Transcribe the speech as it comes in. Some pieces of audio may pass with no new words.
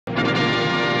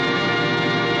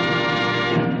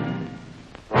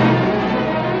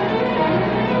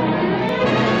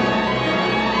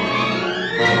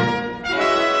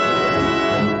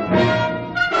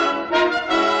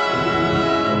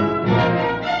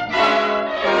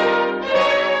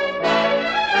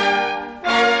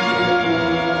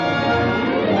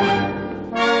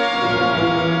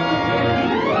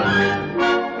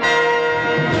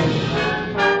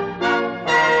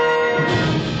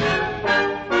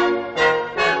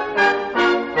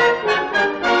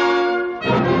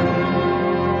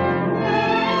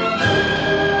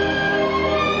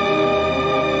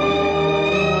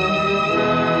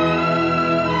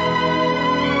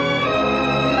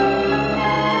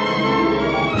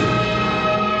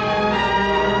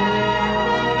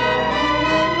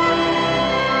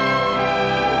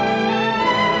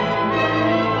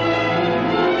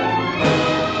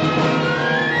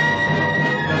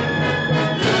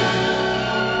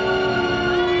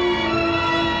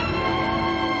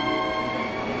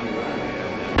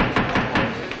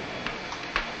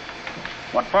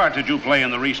part did you play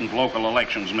in the recent local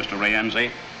elections, Mr.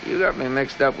 Rienzi? You got me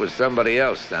mixed up with somebody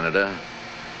else, Senator.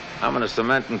 I'm in the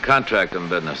cement and contracting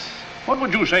business. What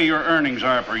would you say your earnings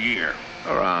are per year?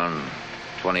 Around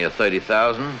 20 or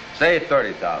 30,000. Say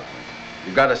 30,000.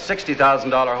 You've got a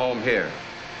 $60,000 home here,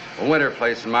 a winter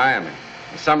place in Miami,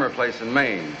 a summer place in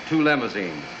Maine, 2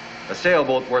 limousines, a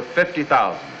sailboat worth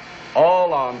 $50,000,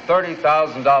 all on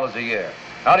 $30,000 a year.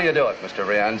 How do you do it, Mr.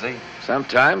 Rienzi?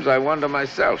 Sometimes I wonder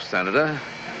myself, Senator.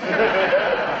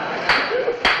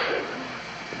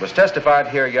 It was testified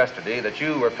here yesterday that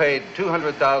you were paid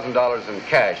 $200,000 in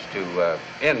cash to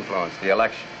influence the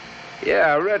election.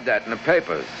 Yeah, I read that in the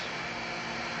papers.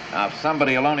 Now, if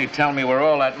somebody will only tell me where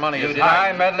all that money is You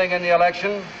deny meddling in the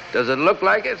election? Does it look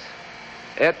like it?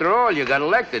 After all, you got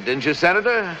elected, didn't you,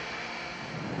 Senator?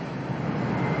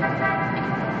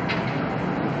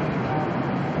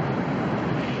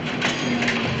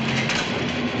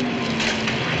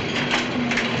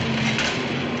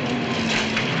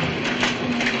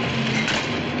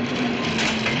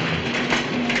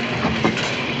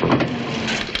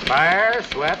 Fire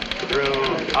swept through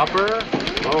upper,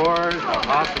 floors, the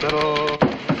hospital.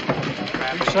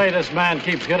 You say this man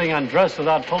keeps getting undressed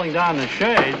without pulling down the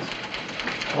shades.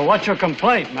 Well, what's your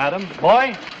complaint, madam?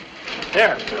 Boy?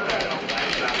 Here.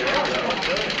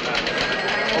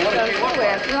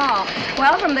 After all.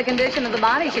 Well, from the condition of the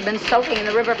body, she'd been soaking in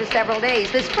the river for several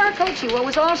days. This fur coat she wore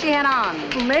was all she had on.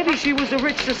 Well, maybe she was a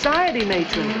rich society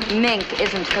matron. Mink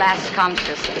isn't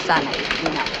class-conscious, Sonny.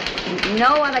 No.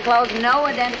 No other clothes, no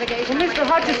identification. Well, Mr.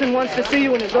 Hutchison wants to see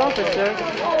you in his office, sir.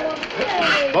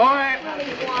 Boy!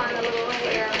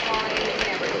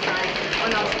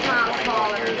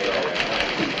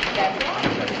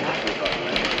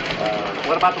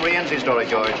 What about the Rienzi story,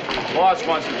 George? Boss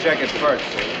wants to check it first.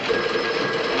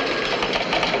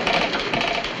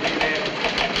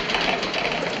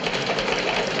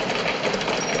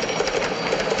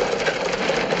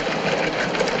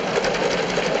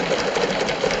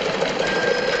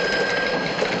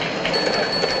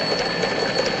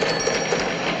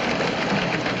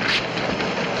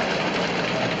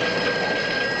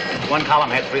 One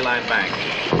column had 3-line bank.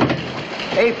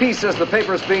 AP says the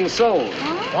paper's being sold.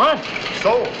 What?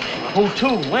 Sold? Who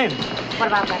to? When? What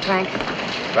about that, Frank?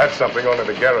 That's something only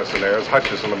the garrisonaires,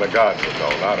 Hutchison and the guards would know,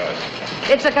 not us.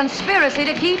 It's a conspiracy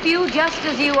to keep you just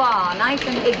as you are, nice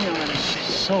and ignorant.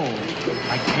 Sold?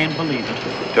 I can't believe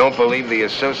it. Don't believe the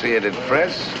Associated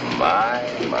Press? My.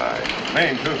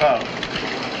 Maine, 2,000.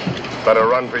 Better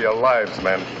run for your lives,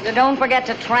 men. Don't forget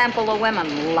to trample the women,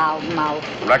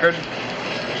 loudmouth. Record?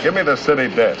 Give me the city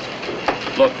desk.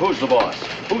 Look, who's the boss?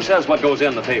 Who says what goes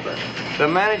in the paper? The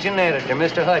managing editor,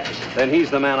 Mr. Hutchison. Then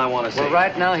he's the man I want to see. Well,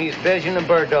 right now he's busy in the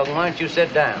bird dog. Why don't you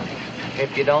sit down,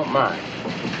 if you don't mind?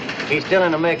 He's still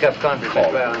in the makeup conference.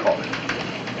 Call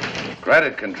it.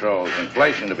 Credit controls,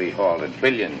 inflation to be halted,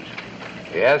 billions.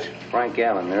 Yes? Frank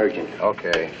Allen, urgent.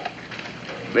 Okay.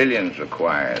 Billions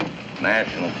required.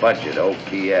 National budget,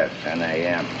 OPS,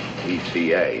 NAM,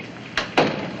 ECA.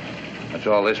 What's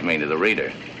all this mean to the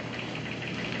reader?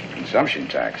 Consumption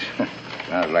tax.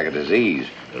 Sounds like a disease.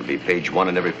 It'll be page 1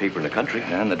 in every paper in the country.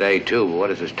 And the day, too. What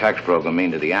does this tax program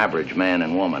mean to the average man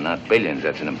and woman? Not billions.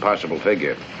 That's an impossible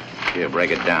figure. Here, break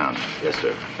it down. Yes,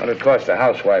 sir. What it costs a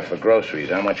housewife for groceries?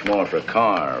 How much more for a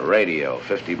car, a radio?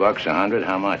 $50, $100?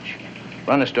 How much?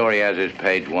 Run the story as is,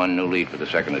 page 1, new lead for the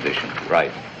second edition.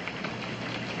 Right.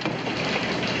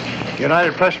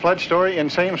 United Press pledge story in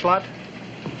same slot?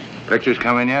 Pictures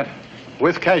coming yet?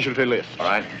 With casualty list. All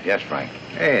right. Yes, Frank.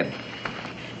 Ed.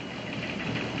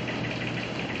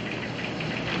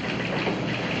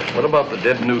 What about the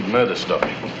dead nude murder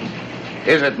story?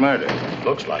 Is it murder?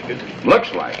 Looks like it.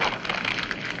 Looks like it.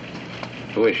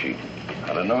 Who is she?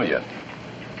 I don't know yet.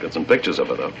 Got some pictures of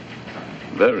her, though.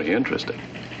 Very interesting.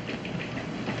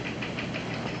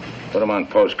 Put them on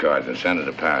postcards and send it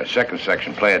to Paris. Second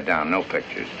section, play it down. No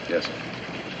pictures. Yes, sir.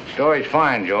 Story's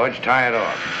fine, George. Tie it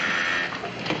off.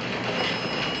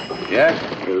 Yes?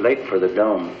 You're late for the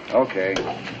dome. Okay.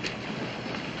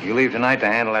 You leave tonight to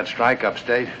handle that strike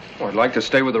upstate? Well, I'd like to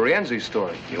stay with the Rienzi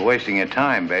story. You're wasting your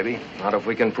time, baby. Not if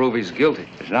we can prove he's guilty.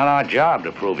 It's not our job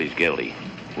to prove he's guilty.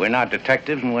 We're not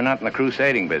detectives and we're not in the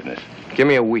crusading business. Give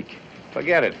me a week.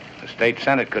 Forget it. The state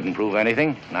senate couldn't prove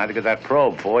anything. Neither could that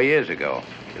probe 4 years ago.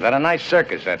 You've had a nice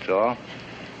circus, that's all.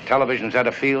 Television's had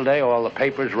a field day, all the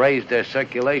papers raised their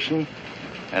circulation,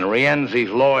 and Rienzi's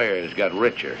lawyers got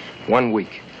richer. 1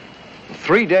 week.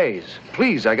 3 days.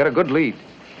 Please, I got a good lead.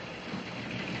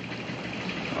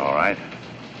 All right.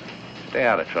 Stay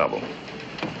out of trouble.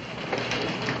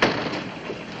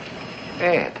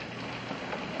 Ed.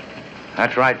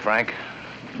 That's right, Frank.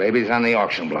 Baby's on the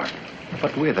auction block.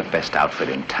 But we're the best outfit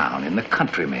in town, in the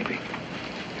country maybe.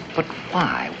 But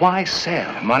why? Why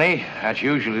sell? Money? That's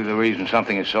usually the reason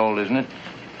something is sold, isn't it?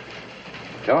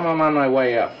 Tell them I'm on my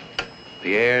way up.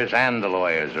 The heirs and the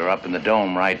lawyers are up in the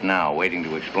dome right now, waiting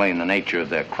to explain the nature of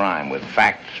their crime with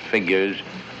facts, figures,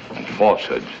 and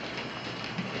falsehoods.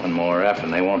 One more F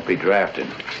and they won't be drafted.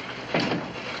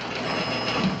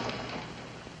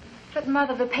 But,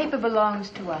 Mother, the paper belongs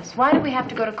to us. Why do we have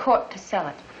to go to court to sell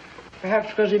it? Perhaps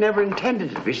because he never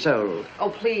intended it to be sold. Oh,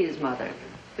 please, Mother.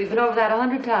 We've been over that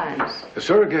 100 times. The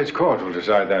surrogate's court will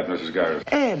decide that, Mrs. Garrison.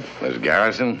 Ed. Miss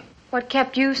Garrison, What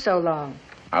kept you so long?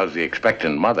 how's the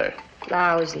expectant mother?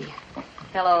 Lousy.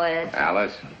 Hello, Ed.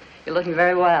 Alice? You're looking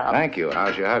very well. Thank you.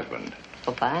 How's your husband?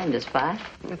 Oh, fine, just fine.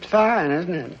 It's fine,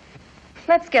 isn't it?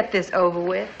 Let's get this over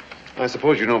with. I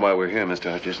suppose you know why we're here,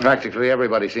 Mr. Hutchison. Practically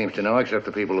everybody seems to know, except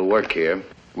the people who work here.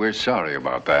 We're sorry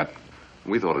about that.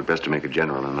 We thought it best to make a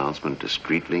general announcement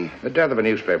discreetly. The death of a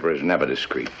newspaper is never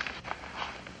discreet.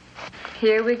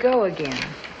 Here we go again.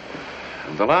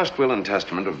 The last will and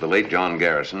testament of the late John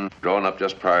Garrison, drawn up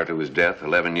just prior to his death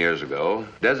 11 years ago,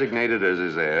 designated as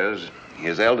his heirs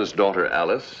his eldest daughter,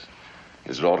 Alice,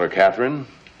 his daughter, Catherine,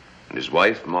 and his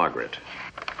wife, Margaret.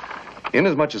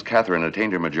 Inasmuch as Catherine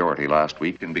attained her majority last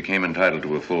week and became entitled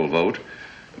to a full vote,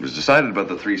 it was decided by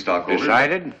the three stockholders...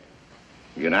 Decided?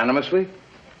 Unanimously?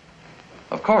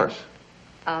 Of course.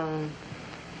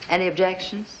 Any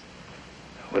objections?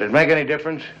 Would it make any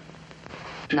difference?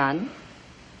 None.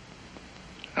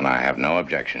 And I have no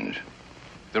objections.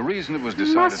 The reason it was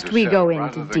decided Must we go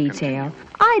into detail?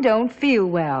 I don't feel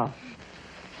well.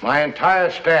 My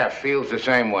entire staff feels the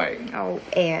same way. Oh,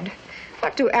 Ed,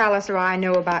 what do Alice or I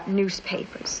know about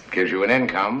newspapers? Gives you an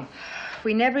income.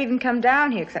 We never even come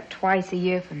down here except twice a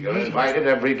year for You're meetings. invited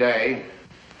every day.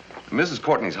 Mrs.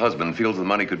 Courtney's husband feels the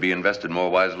money could be invested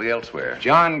more wisely elsewhere.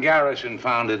 John Garrison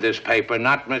founded this paper,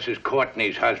 not Mrs.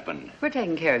 Courtney's husband. We're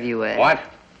taking care of you, Ed. What?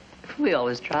 We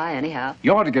always try, anyhow.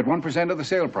 You ought to get 1% of the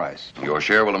sale price. Your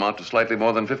share will amount to slightly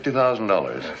more than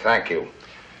 $50,000. Thank you.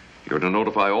 You're to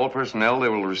notify all personnel they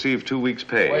will receive 2 weeks'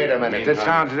 pay. Wait a minute. This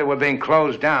sounds as if we're being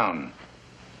closed down.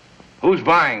 Who's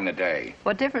buying the day?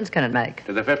 What difference can it make?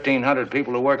 To the 1,500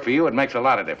 people who work for you, it makes a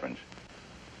lot of difference.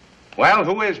 Well,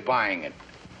 who is buying it?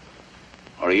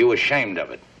 Or are you ashamed of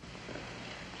it?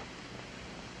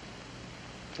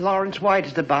 Lawrence White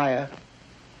is the buyer.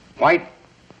 White?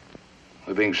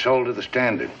 We're being sold to the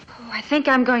Standard. Oh, I think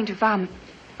I'm going to vomit.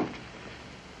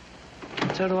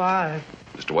 So do I.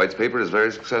 Mr. White's paper is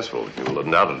very successful. He will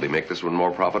undoubtedly make this one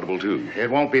more profitable, too. It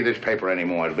won't be this paper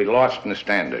anymore. It'll be lost in the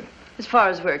Standard. As far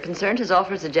as we're concerned, his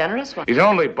offer is a generous one. He's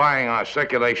only buying our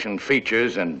circulation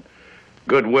features and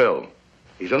goodwill.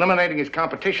 He's eliminating his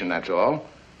competition, that's all.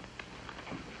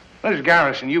 Mrs.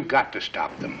 Garrison, you've got to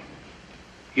stop them.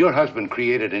 Your husband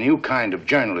created a new kind of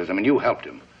journalism, and you helped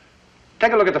him.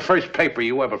 Take a look at the first paper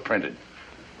you ever printed.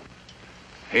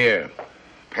 Here,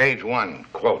 page 1,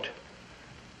 quote.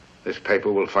 This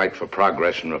paper will fight for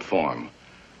progress and reform.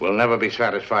 We'll never be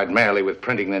satisfied merely with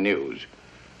printing the news.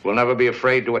 We'll never be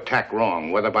afraid to attack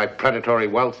wrong, whether by predatory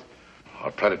wealth or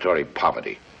predatory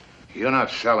poverty. You're not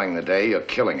selling the day, you're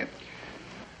killing it.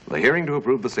 The hearing to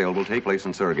approve the sale will take place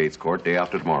in Surrogate's Court day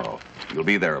after tomorrow. You'll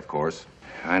be there, of course.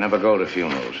 I never go to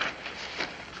funerals.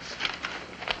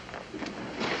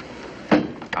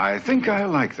 I think I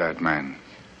like that man.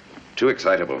 Too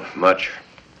excitable, much.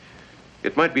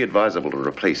 It might be advisable to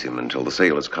replace him until the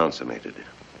sale is consummated.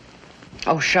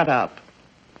 Oh, shut up.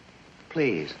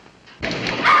 Please.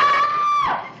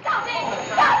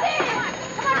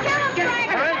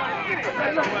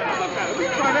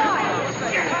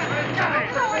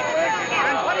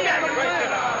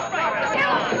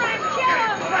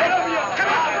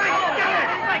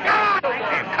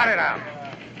 Cut it out.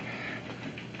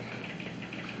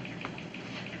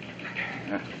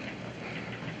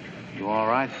 You all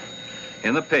right?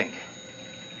 In the pink.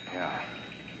 Yeah.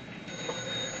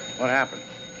 What happened?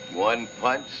 1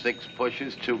 punch, 6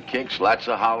 pushes, 2 kicks, lots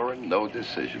of hollering, no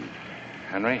decision.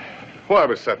 Henry? Well, I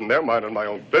was sitting there minding my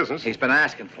own business. He's been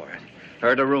asking for it.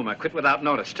 Heard a rumor, quit without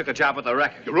notice, took a job at the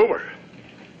record. A rumor?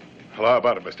 Well, how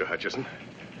about it, Mr. Hutchison?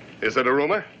 Is it a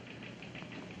rumor?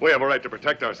 We have a right to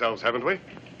protect ourselves, haven't we?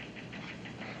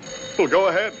 Well, go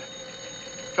ahead.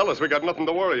 Tell us we got nothing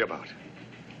to worry about.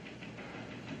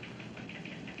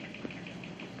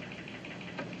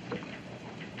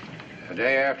 The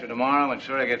day after tomorrow, when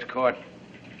Surrogate's Court.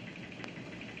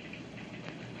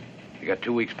 You got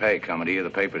 2 weeks' pay coming to you. The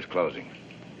paper's closing.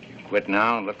 You can quit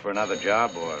now and look for another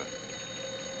job, or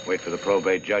wait for the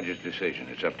probate judge's decision.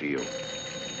 It's up to you.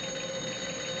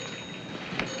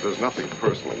 There's nothing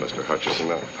personal, Mr.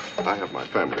 Hutchison. I have my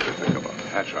family to think about.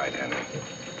 That's right, Henry.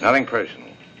 Nothing personal.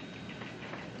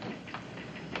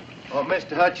 Well,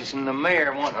 Mr. Hutchison, the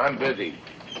mayor wants... I'm busy.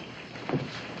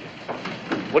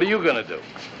 What are you gonna do?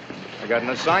 I got an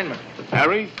assignment.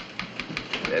 Harry?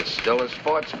 There's still a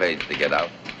sports page to get out.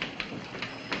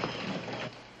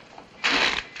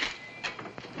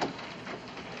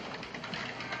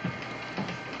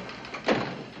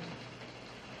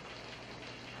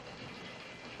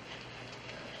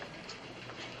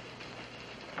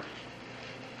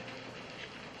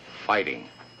 Fighting.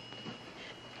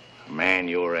 A man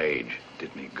your age.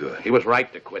 Did me good. He was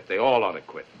right to quit. They all ought to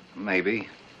quit. Maybe.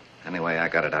 Anyway, I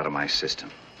got it out of my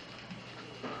system.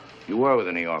 You were with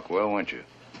the New York World, weren't you?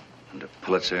 Under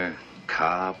Pulitzer,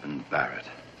 Cobb, and Barrett.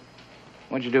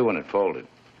 What'd you do when it folded?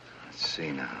 Let's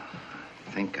see now.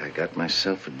 I think I got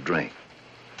myself a drink.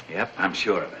 Yep, I'm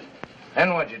sure of it.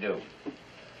 Then what'd you do?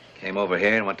 Came over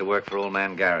here and went to work for old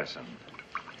man Garrison.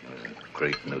 He was a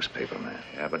great newspaper man.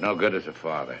 Yeah, but no good as a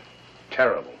father.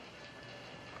 Terrible.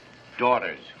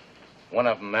 Daughters. One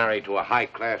of them married to a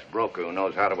high-class broker who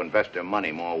knows how to invest their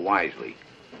money more wisely.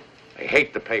 They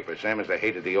hate the paper, same as they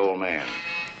hated the old man.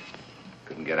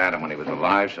 Couldn't get at him when he was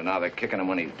alive, so now they're kicking him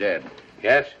when he's dead.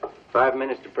 Yes? 5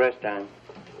 minutes to press time.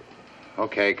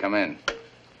 Okay, come in.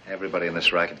 Everybody in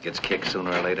this racket gets kicked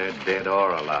sooner or later, dead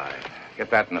or alive. Get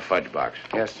that in the fudge box.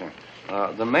 Yes, sir.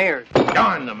 The mayor...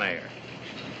 Darn the mayor.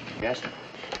 Yes, sir.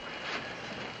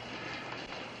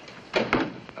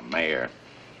 The mayor.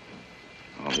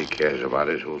 All he cares about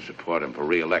is who'll support him for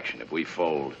re-election if we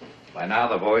fold. By now,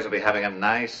 the boys will be having a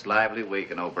nice, lively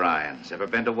week in O'Brien's. Ever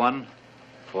been to one?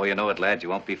 Before you know it, lads, you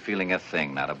won't be feeling a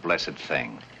thing, not a blessed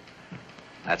thing.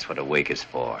 That's what a week is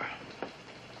for.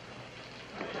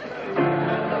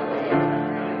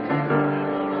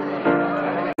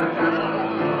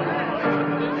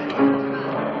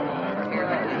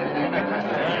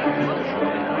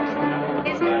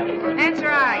 That's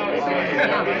right.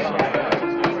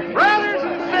 Brothers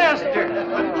and sisters,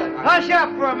 hush up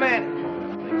for a minute.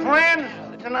 Friends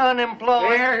and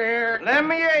unemployed. Here, here. Lend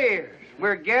me your ears.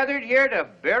 We're gathered here to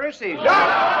bury Caesar.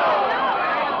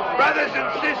 Brothers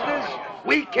and sisters,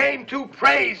 we came to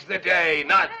praise the day,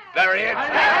 not bury it. I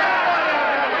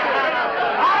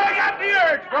got the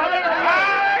urge, brother.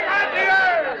 I got the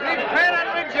urge. Repent and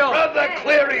rejoice. Brother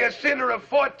Cleary, a sinner of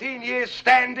 14 years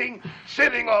standing,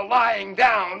 sitting, or lying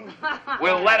down,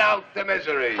 will let out the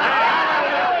misery.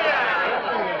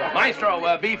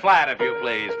 Maestro, B flat, if you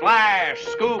please. Flash,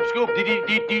 scoop, scoop,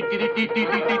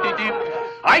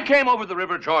 I came over the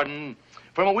River Jordan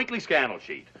from a weekly scandal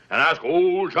sheet and asked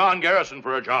old John Garrison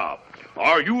for a job.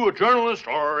 Are you a journalist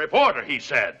or a reporter, he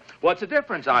said. What's the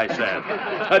difference, I said.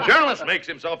 A journalist makes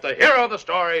himself the hero of the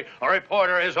story. A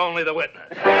reporter is only the witness.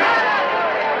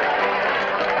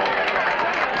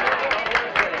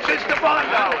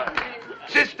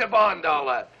 Sister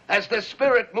Bondollar, has the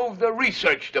spirit moved the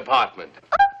research department?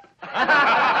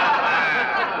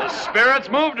 The spirits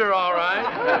moved her, all right.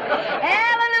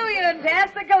 Hallelujah, and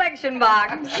pass the collection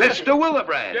box. Sister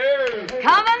Willebrand.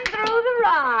 Coming through the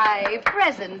rye,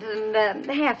 present and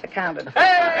half accounted for.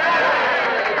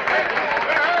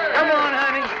 Come on,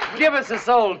 honey. Give us a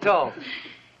soul toast.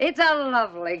 It's a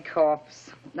lovely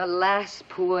corpse. Alas,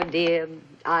 poor dear,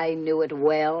 I knew it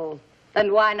well.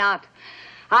 And why not?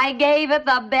 I gave it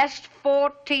the best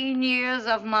 14 years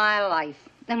of my life.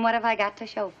 And what have I got to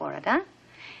show for it, huh?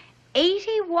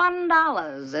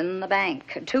 $81 in the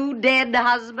bank. 2 dead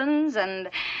husbands and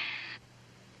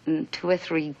 2 or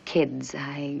 3 kids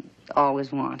I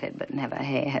always wanted but never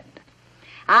had.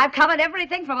 I've covered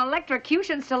everything from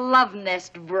electrocutions to love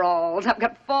nest brawls. I've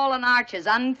got fallen arches,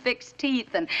 unfixed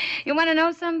teeth, and you want to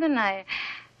know something? I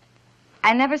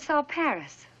never saw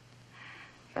Paris.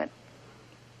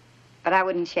 But I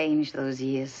wouldn't change those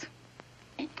years.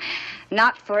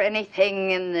 Not for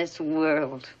anything in this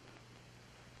world.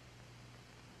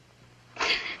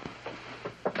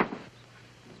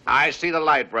 I see the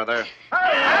light, brother.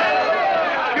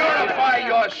 Purify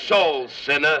your soul,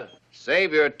 sinner.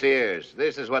 Save your tears.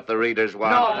 This is what the readers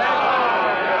want.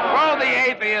 Throw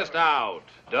the atheist out.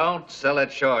 Don't sell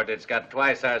it short. It's got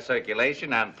twice our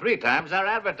circulation and 3 times our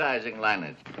advertising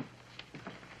lineage.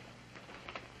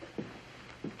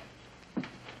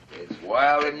 It's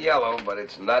wild and yellow, but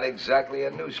it's not exactly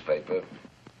a newspaper.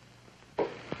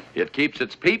 It keeps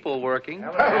its people working.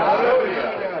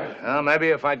 Well, maybe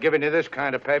if I'd given you this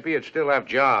kind of paper, you'd still have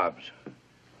jobs.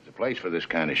 There's a place for this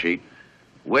kind of sheet.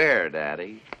 Where,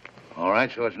 Daddy? All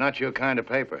right, so it's not your kind of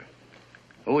paper.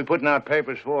 Who are we putting out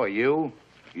papers for? You?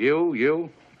 You?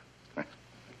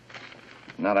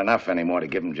 Not enough anymore to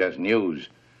give them just news.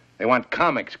 They want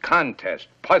comics, contests,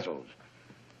 puzzles.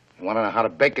 They want to know how to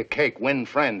bake a cake, win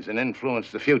friends, and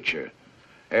influence the future.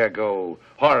 Ergo,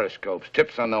 horoscopes,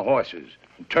 tips on the horses,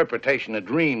 interpretation of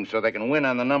dreams so they can win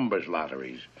on the numbers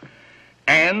lotteries.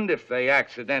 And if they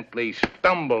accidentally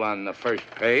stumble on the first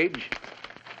page,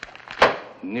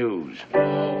 news.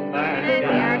 Old man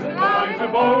Garrison lies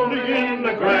a-bolding in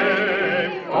the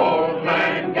grave. Old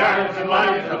man Garrison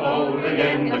lies a-bolding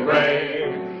in the grave.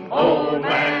 Old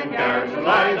man Garrison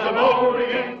lies a-bolding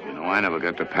in... You know, I never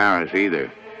got to Paris either.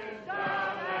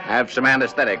 Have some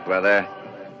anesthetic, brother.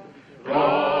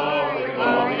 Glory,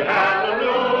 glory, hallelujah.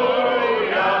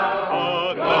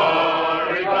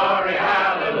 Glory, glory,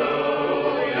 hallelujah.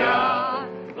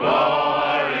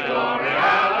 Glory, glory,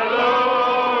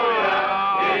 hallelujah.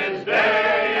 His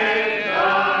day is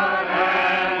done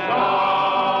and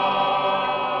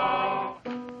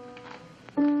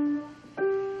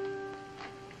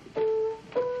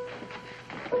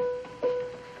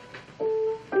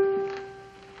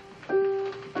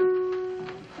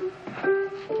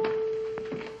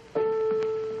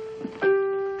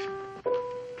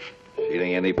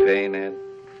Feeling any pain, Ed?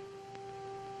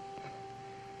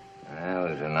 That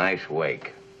was a nice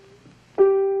wake.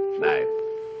 Night.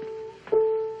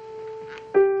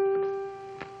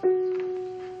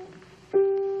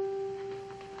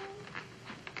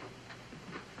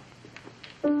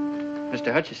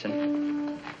 Mr.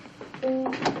 Hutchison,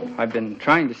 I've been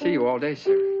trying to see you all day,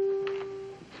 sir.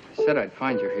 I said I'd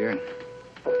find you here.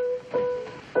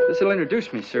 This'll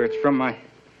introduce me, sir. It's from my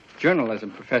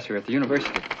journalism professor at the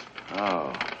university.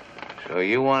 Oh, so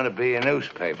you want to be a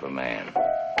newspaper man?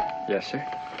 Yes, sir.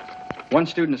 One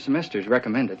student a semester is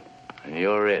recommended. And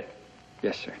you're it?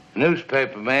 Yes, sir.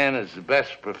 Newspaper man is the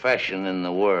best profession in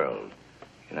the world.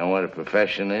 You know what a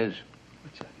profession is?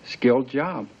 It's a skilled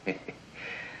job.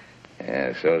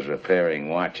 Yeah, so's repairing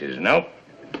watches. Nope.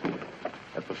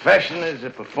 A profession is a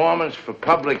performance for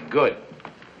public good.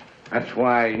 That's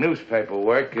why newspaper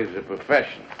work is a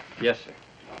profession. Yes, sir.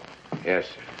 Yes,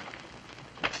 sir.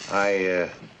 I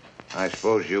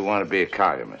suppose you want to be a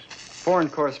cartoonist. Foreign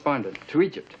correspondent to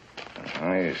Egypt.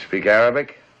 You speak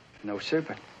Arabic? No, sir,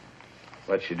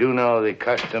 But you do know the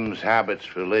customs,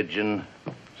 habits, religion,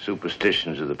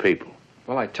 superstitions of the people.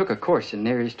 Well, I took a course in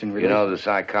Near Eastern You religion. know the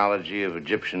psychology of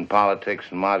Egyptian politics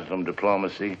and Muslim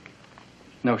diplomacy?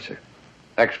 No, sir.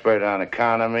 Expert on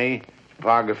economy,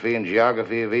 topography, and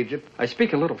geography of Egypt? I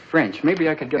speak a little French. Maybe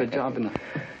I could get a job in the...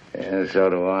 Yeah, so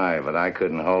do I, but I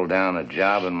couldn't hold down a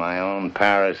job in my own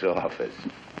Paris office.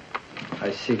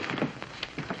 I see.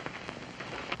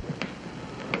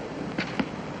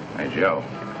 Hey, Joe.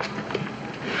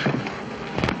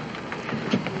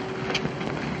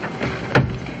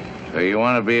 So you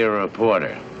want to be a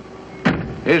reporter.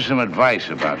 Here's some advice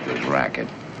about this racket.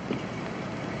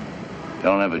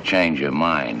 Don't ever change your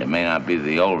mind. It may not be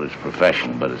the oldest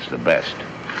profession, but it's the best.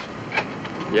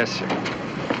 Yes, sir.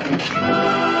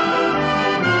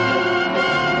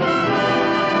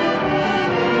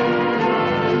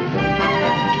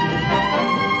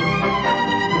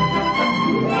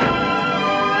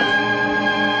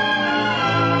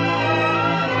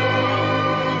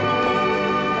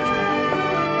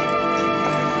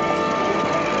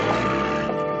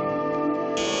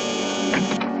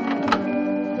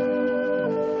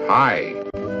 Hi.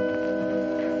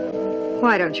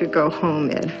 Why don't you go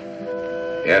home, Ed?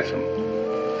 Yes'm.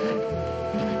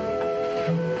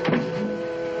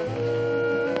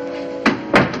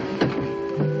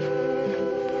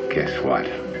 Guess what?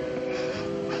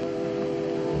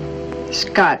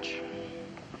 Scotch.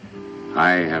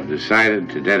 I have decided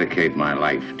to dedicate my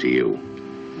life to you.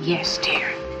 Yes, dear.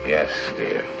 Yes,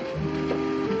 dear.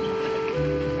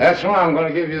 That's why I'm going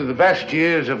to give you the best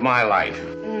years of my life.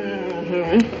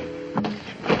 Mm-hmm.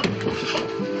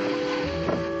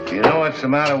 You know what's the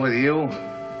matter with you?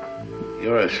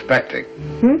 You're a skeptic.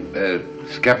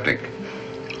 Skeptic.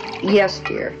 Yes,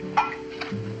 dear.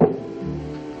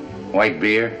 White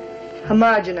beer?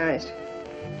 Homogenized.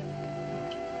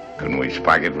 Couldn't we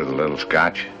spike it with a little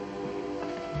scotch?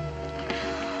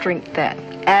 Drink that,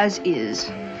 as is.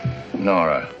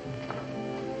 Nora,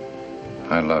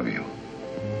 I love you.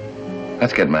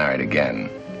 Let's get married again.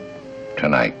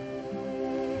 Tonight.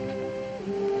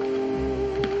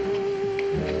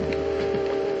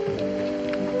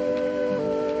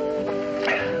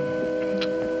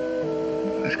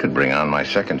 This could bring on my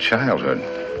second childhood.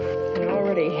 It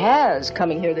already has,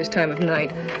 coming here this time of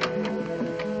night.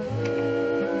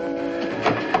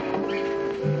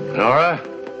 Nora,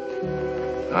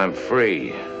 I'm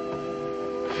free.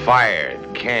 Fired,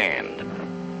 canned.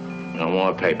 No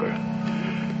more paper.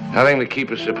 Nothing to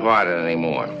keep us apart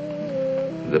anymore.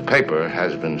 The paper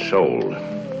has been sold.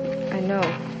 I know.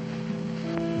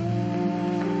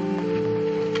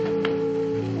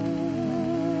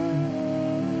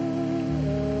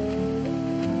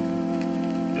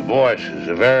 Divorce is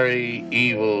a very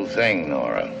evil thing,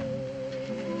 Nora.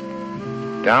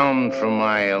 Down from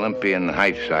my Olympian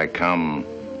heights I come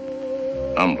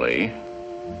humbly.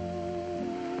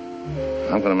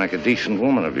 I'm going to make a decent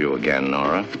woman of you again,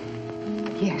 Nora.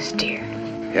 Yes, dear.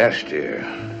 Yes, dear.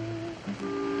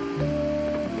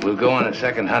 We'll go on a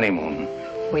second honeymoon.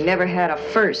 We never had a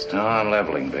first. No, I'm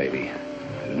leveling, baby.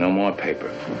 There's no more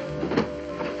paper.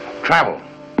 Travel.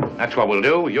 That's what we'll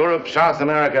do. Europe, South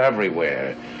America,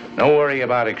 everywhere. No worry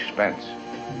about expense.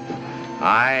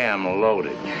 I am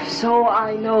loaded. So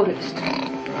I noticed.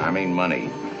 I mean money.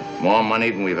 More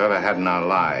money than we've ever had in our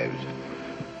lives.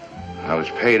 I was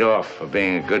paid off for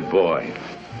being a good boy.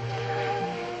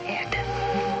 Ed.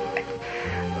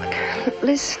 Look,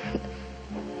 listen.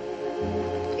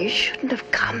 You shouldn't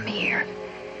have come here.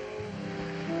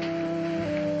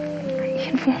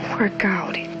 It won't work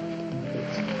out.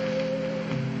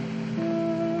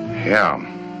 Yeah.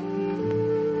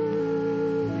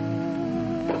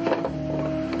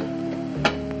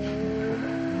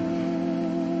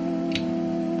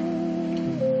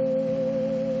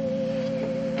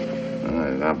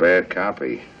 Not bad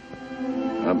copy.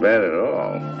 Not bad at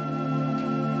all.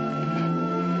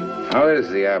 How is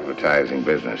the advertising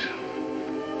business?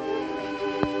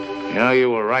 You know, you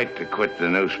were right to quit the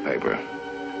newspaper.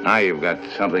 Now you've got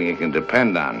something you can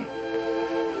depend on.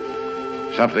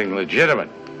 Something legitimate.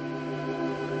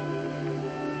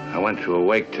 I went to a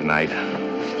wake tonight.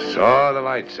 Saw the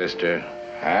light, sister.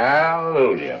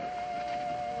 Hallelujah.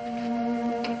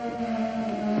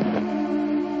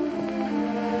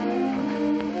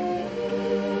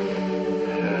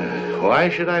 Why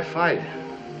should I fight?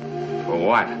 For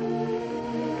what?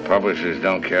 Publishers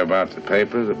don't care about the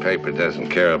paper doesn't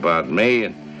care about me,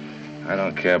 and I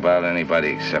don't care about anybody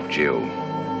except you.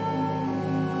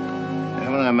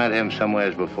 Haven't I met him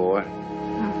somewheres before?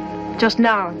 Just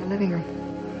now in the living room.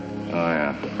 Oh,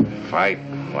 yeah. Fight?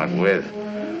 What with?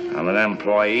 I'm an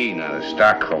employee, not a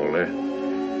stockholder.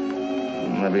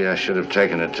 Maybe I should have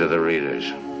taken it to the readers.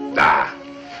 Ah!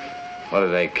 What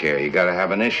do they care? You gotta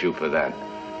have an issue for that.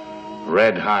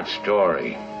 Red-hot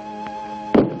story.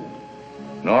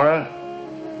 Nora?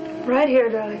 Right here,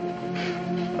 darling.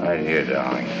 Right here,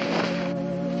 darling.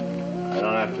 I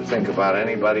don't have to think about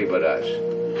anybody but us.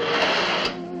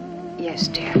 Yes,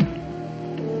 dear.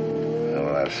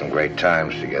 We'll have some great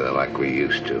times together like we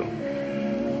used to.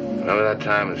 Remember that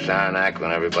time in Saranac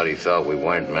when everybody thought we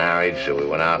weren't married, so we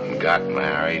went out and got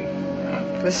married?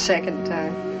 The second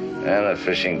time. And the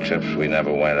fishing trips we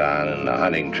never went on, and the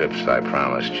hunting trips I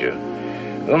promised you.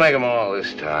 We'll make them all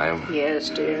this time.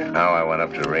 Yes, dear. Now I went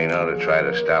up to Reno to try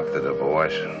to stop the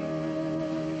divorce.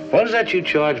 What is that you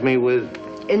charged me with?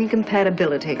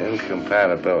 Incompatibility.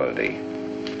 Incompatibility.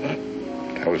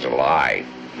 That was a lie.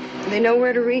 They know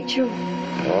where to reach you?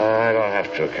 I don't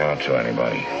have to account to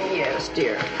anybody. Yes,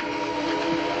 dear.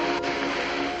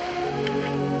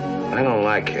 I don't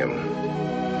like him.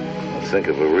 I'll think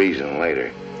of a reason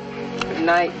later. Good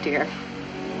night, dear.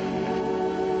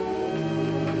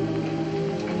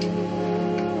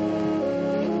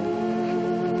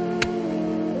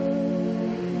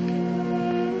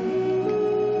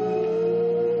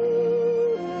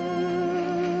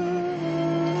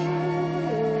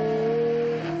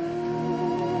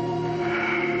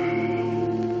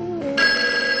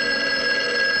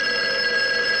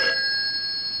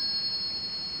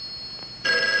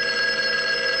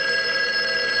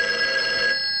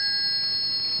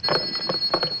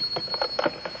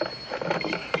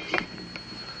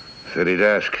 City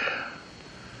desk.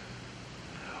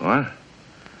 What?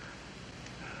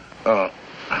 Oh,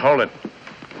 hold it.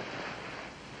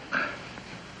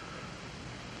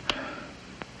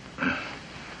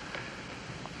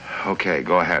 Okay,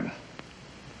 go ahead.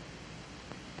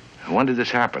 When did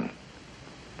this happen?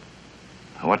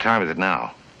 What time is it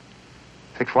now?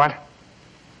 6 what?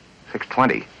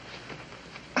 6:20.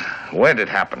 Where did it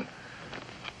happen?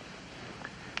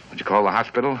 Did you call the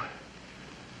hospital?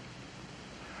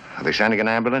 Are they sending an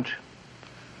ambulance?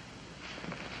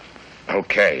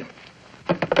 Okay.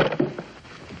 Good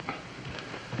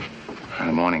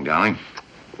morning, darling.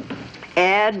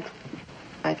 Ed,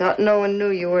 I thought no one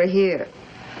knew you were here.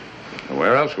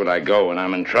 Where else would I go when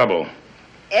I'm in trouble?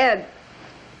 Ed,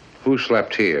 Who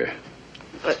slept here?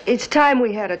 it's time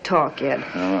we had a talk, Ed.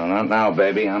 No, not now,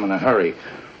 baby. I'm in a hurry.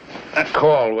 That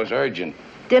call was urgent.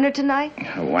 Dinner tonight?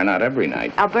 Why not every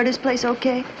night? Alberta's place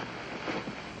okay?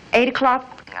 8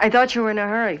 o'clock? I thought you were in a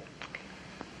hurry.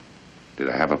 Did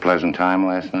I have a pleasant time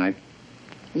last night?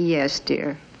 Yes,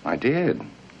 dear. I did.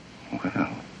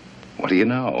 Well, what do you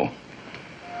know?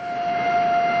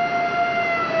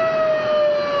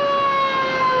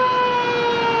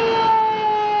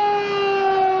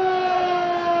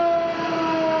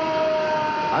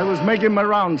 I was making my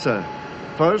round, sir.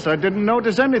 First, I didn't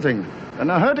notice anything.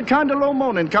 Then I heard a kind of low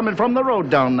moaning coming from the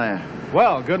road down there.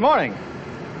 Well, good morning.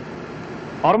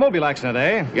 Automobile accident,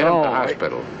 eh? Get him to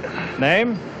hospital.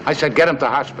 Name? I said get him to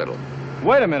hospital.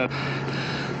 Wait a minute.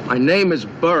 My name is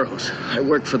Burroughs. I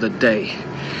work for the day.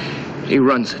 He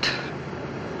runs it.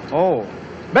 Oh,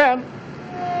 Ben.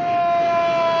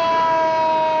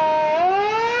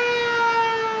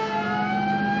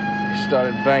 They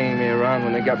started banging me around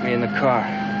when they got me in the car.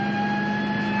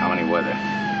 How many were there?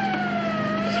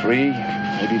 3,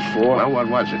 maybe 4. Well, what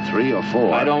was it, 3 or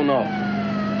 4? I don't know.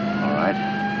 All right.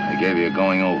 They gave you a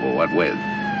going over. What with?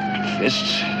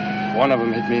 Fists. One of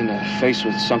them hit me in the face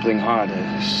with something hard,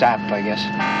 a sap, I guess.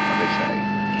 What'd they say?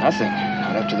 Nothing.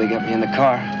 Not after they got me in the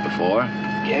car. Before?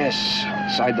 Yes,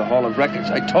 outside the Hall of Records.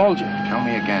 I told you. Tell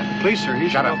me again. Please, sir,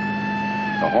 Shut up.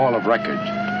 The Hall of Records.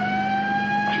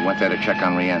 You went there to check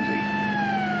on Rienzi.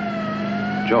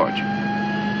 George.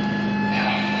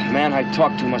 The man I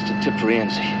talked to must have tipped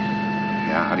Rienzi.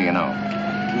 Yeah, how do you know?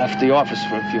 He left the office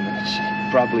for a few minutes.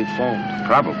 He probably phoned.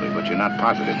 Probably, but you're not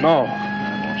positive. No.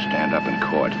 I won't stand up in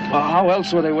court. Well, how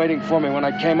else were they waiting for me when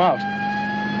I came out?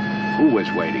 Who was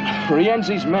waiting?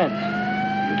 Rienzi's men.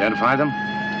 You identify them?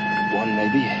 One,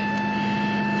 maybe.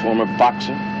 Former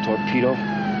boxer, torpedo.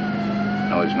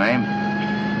 Know his name?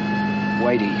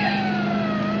 Whitey.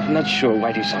 I'm not sure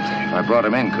Whitey something. If I brought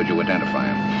him in, could you identify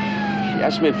him? He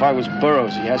asked me if I was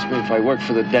Burroughs. He asked me if I worked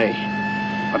for the day.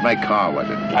 What make car was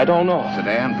it? I don't know.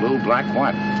 Sedan, blue, black,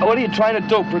 what? What are you trying to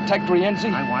do, protect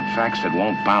Rienzi? I want facts that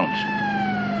won't bounce.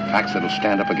 Facts that'll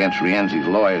stand up against Rienzi's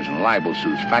lawyers and libel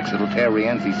suits. Facts that'll tear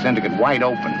Rienzi's syndicate wide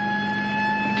open.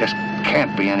 There just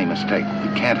can't be any mistake. We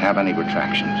can't have any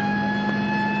retractions.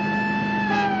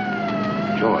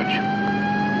 George.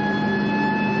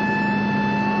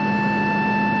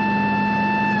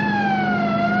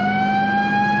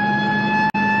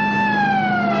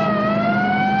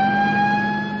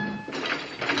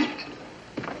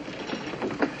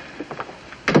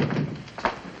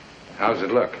 How's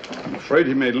it look? I'm afraid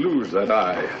he may lose that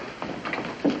eye.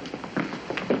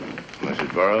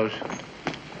 Mrs. Burroughs?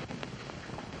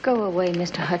 Go away,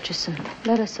 Mr. Hutchison.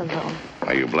 Let us alone.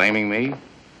 Are you blaming me?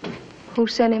 Who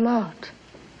sent him out?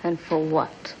 And for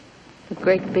what? The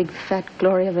great big fat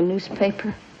glory of a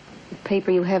newspaper? The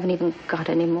paper you haven't even got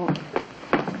anymore.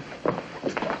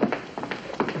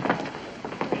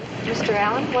 Mr.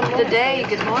 Allen, one moment. Today,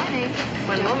 good morning.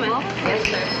 One moment. Yes,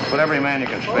 sir. Put every man you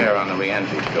can spare on the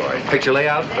Rienzi story. Picture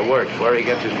layout? The works, where he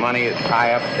gets his money, his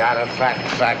tie-up, data,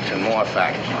 facts, facts, and more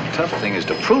facts. The tough thing is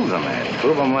to prove them, man.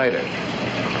 Prove them later.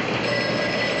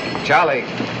 Charlie.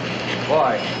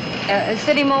 Boy.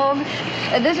 City Morgue,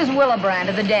 this is Willibrand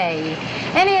of the Day.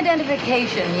 Any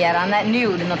identification yet on that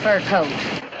nude in the fur coat?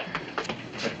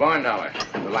 Miss Barndollar,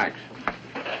 relax.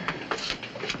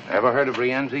 Ever heard of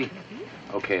Rienzi?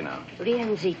 Okay, now.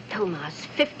 Rienzi Tomas,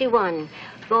 51,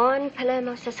 born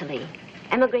Palermo, Sicily.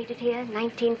 Emigrated here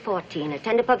 1914.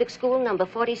 Attended public school number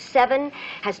 47.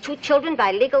 Has 2 children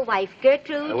by legal wife,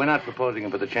 Gertrude. We're not proposing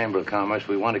him for the Chamber of Commerce.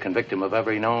 We want to convict him of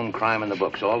every known crime in the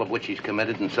books, all of which he's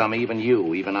committed, and some even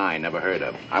you, even I, never heard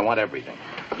of. I want everything.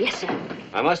 Yes, sir.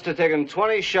 I must have taken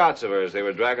 20 shots of her as they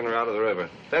were dragging her out of the river.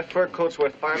 That fur coat's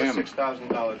worth $5,000 or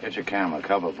 $6,000. Get your camera.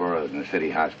 Cover Burroughs in the city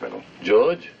hospital.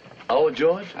 George? Oh,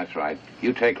 George? That's right.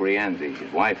 You take Rienzi.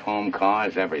 His wife, home,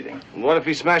 cars, everything. What if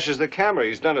he smashes the camera?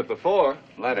 He's done it before.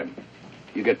 Let him.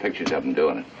 You get pictures of him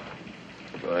doing it.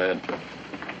 Go ahead.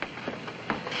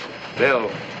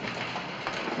 Bill,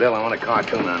 I want a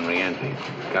cartoon on Rienzi.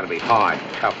 It's got to be hard,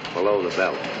 tough, below the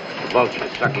belt. The vulture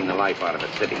sucking the life out of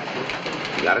a city.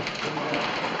 You got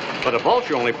it? But a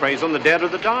vulture only preys on the dead or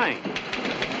the dying.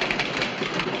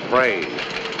 Praise.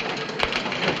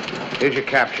 Here's your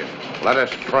caption. Let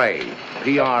us pray.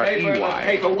 P-R-E-Y.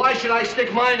 Paper. Why should I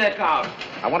stick my neck out?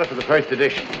 I want it for the first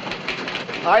edition.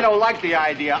 I don't like the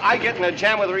idea. I get in a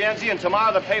jam with Rienzi, and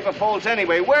tomorrow the paper folds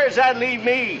anyway. Where does that leave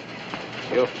me?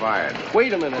 You're fired.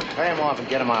 Wait a minute. Pay him off and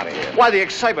get him out of here. Why, the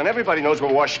excitement. Everybody knows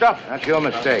we're washed up. That's your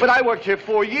mistake. But I worked here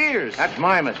 4 years. That's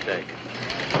my mistake.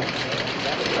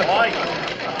 Why?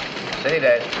 Say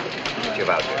that. Get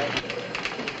you out there.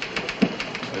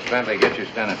 Miss Bentley, get your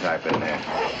stenotype in there.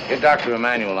 Get Dr.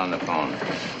 Emanuel on the phone.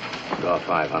 Draw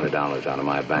 $500 out of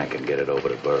my bank and get it over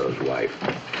to Burroughs' wife.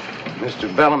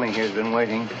 Mr. Bellamy here's been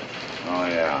waiting. Oh,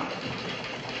 yeah.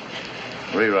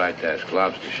 Rewrite desk,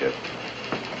 lobster ship.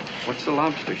 What's the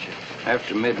lobster ship?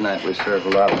 After midnight, we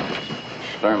circle out.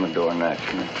 Thermidor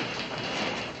naturally.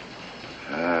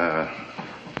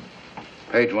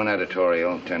 Page 1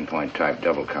 editorial, 10-point type,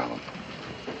 double column.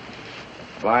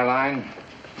 Byline,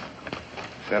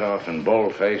 set off in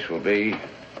boldface, will be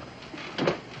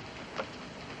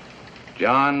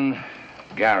John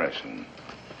Garrison.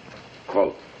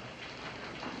 Quote,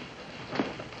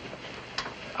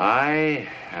 I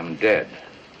am dead.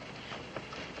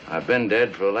 I've been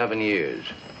dead for 11 years.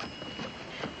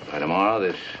 By tomorrow,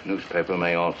 this newspaper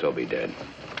may also be dead.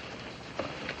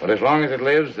 But as long as it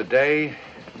lives, the day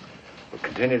will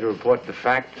continue to report the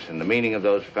facts and the meaning of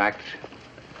those facts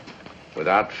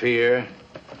without fear,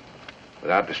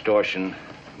 without distortion,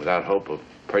 without hope of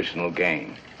personal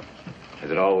gain,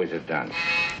 as it always has done.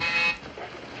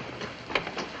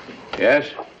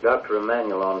 Yes? Dr.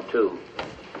 Emanuel on 2.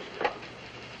 Oh,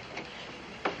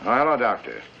 hello,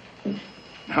 Doctor.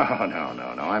 No,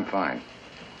 I'm fine.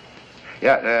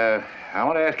 Yeah, I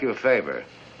want to ask you a favor.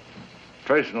 A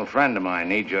personal friend of mine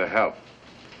needs your help.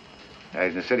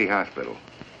 He's in the city hospital.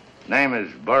 Name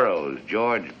is Burroughs,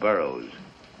 George Burroughs.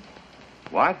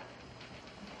 What?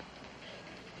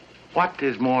 What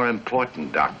is more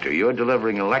important, Doctor? You're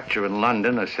delivering a lecture in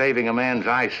London or saving a man's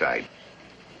eyesight?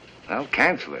 Well,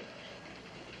 cancel it.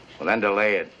 Well, then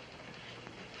delay it.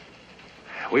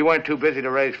 We weren't too busy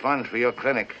to raise funds for your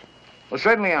clinic. Well,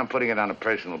 certainly I'm putting it on a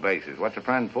personal basis. What's a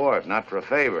friend for if not for a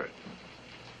favor?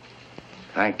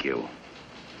 Thank you.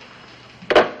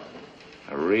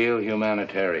 A real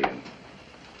humanitarian.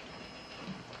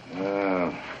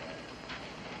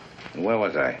 Where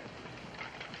was I?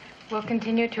 We'll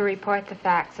continue to report the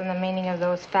facts and the meaning of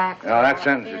those facts. Oh, that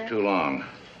sentence is too long.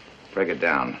 Break it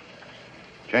down.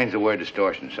 Change the word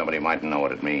distortion. Somebody mightn't know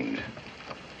what it means.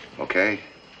 Okay?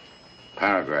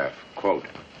 Paragraph, quote.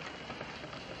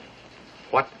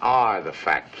 What are the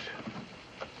facts?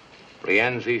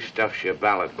 Rienzi stuffs your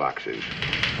ballot boxes.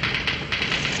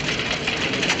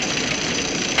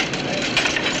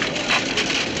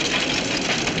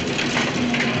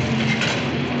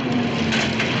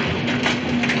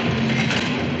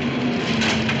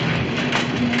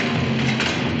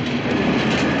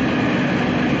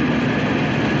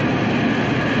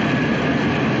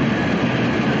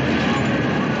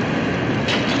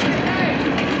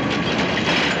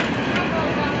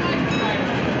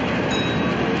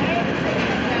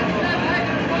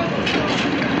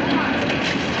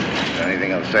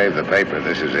 Save the paper.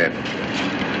 This is it.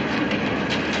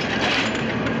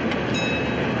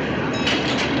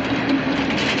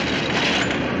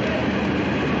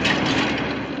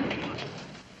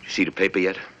 You see the paper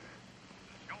yet?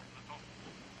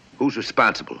 Who's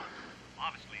responsible?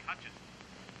 Obviously, Hutchison.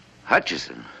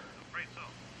 Hutchison?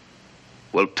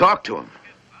 Well, talk to him.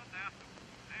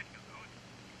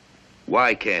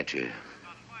 Why can't you?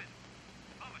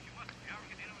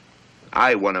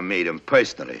 I want to meet him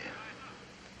personally.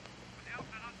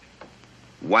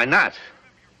 Why not?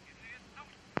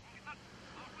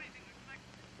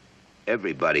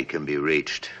 Everybody can be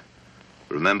reached.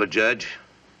 Remember, Judge?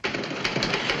 Evening,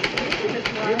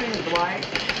 Mr. White.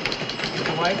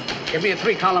 Mr. White, give me a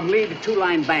 3-column lead, a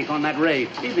 2-line bank on that raid.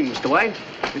 Evening, Mr. White.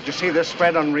 Did you see this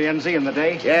spread on Rienzi in the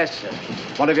day? Yes, sir.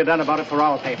 What have you done about it for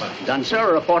our paper? Done, sir.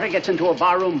 A reporter gets into a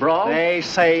barroom brawl. They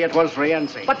say it was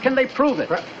Rienzi. But can they prove it?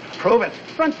 Prove it.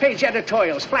 Front page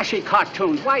editorials, flashy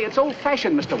cartoons. Why, it's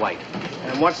old-fashioned, Mr. White.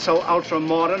 And what's so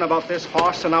ultra-modern about this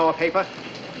horse in our paper?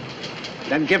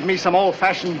 Then give me some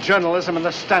old-fashioned journalism in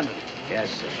the Standard.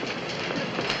 Yes, sir.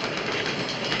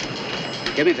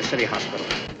 Give me the city hospital.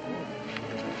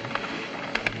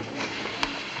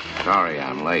 Sorry,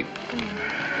 I'm late.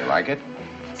 You like it?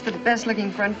 It's the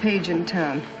best-looking front page in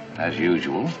town. As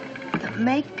usual. The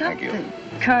makeup, Thank you. the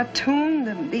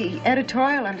cartoon, the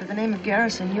editorial under the name of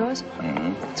Garrison, yours.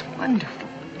 Mm-hmm. It's wonderful.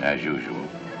 As usual.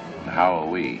 How are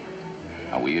we?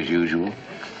 Are we as usual?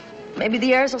 Maybe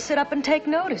the heirs will sit up and take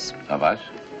notice. Of us?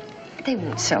 They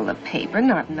won't sell the paper,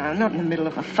 not now, not in the middle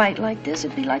of a fight like this.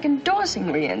 It'd be like endorsing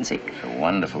Rienzi. It's a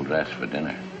wonderful dress for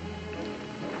dinner.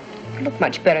 You look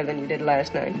much better than you did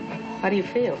last night. How do you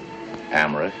feel?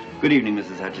 Amorous. Good evening,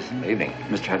 Mrs. Hutchison. Evening.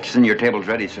 Mr. Hutchison, your table's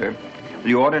ready, sir. Will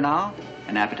you order now?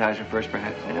 An appetizer first,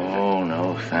 perhaps? Oh,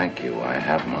 no, thank you. I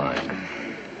have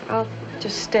mine. I'll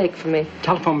just steak for me.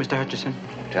 Telephone, Mr. Hutchison.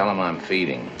 Tell him I'm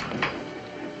feeding.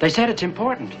 They said it's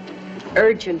important.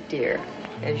 Urgent, dear,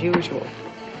 as usual.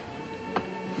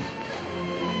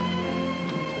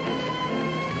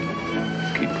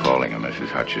 Keep calling her, Mrs.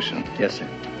 Hutchison. Yes, sir.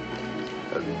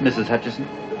 Mrs. Hutchison?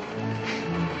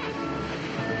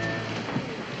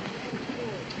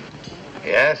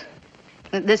 Yes?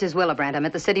 This is Willibrandt. I'm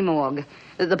at the city morgue.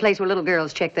 The place where little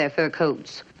girls check their fur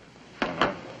coats.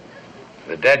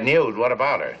 The dead news, what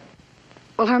about her?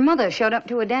 Well, her mother showed up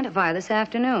to identify her this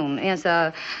afternoon as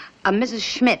a Mrs.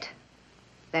 Schmidt.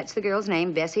 That's the girl's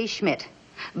name, Bessie Schmidt.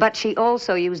 But she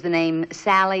also used the name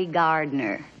Sally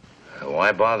Gardner.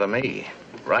 Why bother me?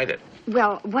 Write it.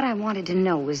 Well, what I wanted to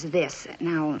know was this.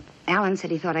 Now, Alan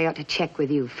said he thought I ought to check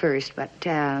with you first, but,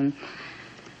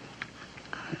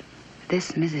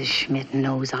 this Mrs. Schmidt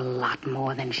knows a lot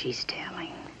more than she's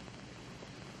telling.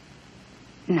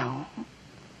 No.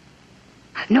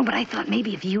 No, but I thought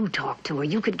maybe if you talked to her,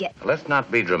 you could get... Let's not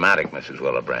be dramatic, Mrs.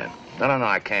 Willebrand. No,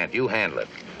 I can't. You handle it.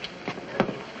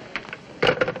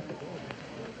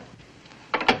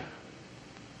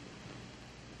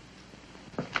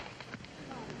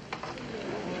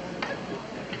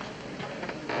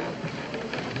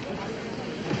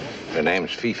 Her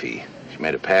name's Fifi. She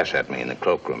made a pass at me in the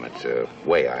cloakroom. It's a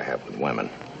way I have with women.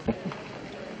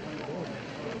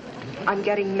 I'm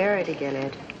getting married again,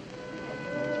 Ed.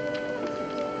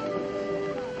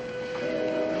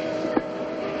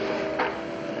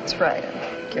 That's right.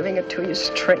 I'm giving it to you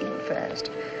straight and fast.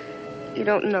 You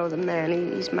don't know the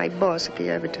man. He's my boss at the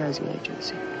advertising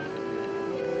agency.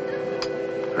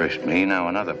 First me, now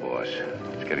another boss.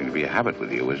 It's getting to be a habit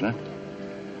with you, isn't it?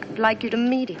 I'd like you to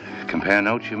meet him. Compare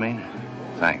notes, you mean?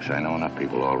 Thanks, I know enough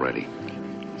people already.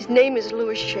 His name is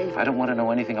Louis Schaefer. I don't want to know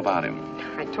anything about him.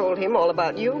 I told him all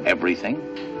about you. Everything?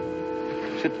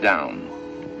 Sit down.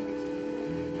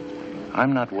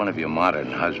 I'm not one of your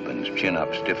modern husbands, chin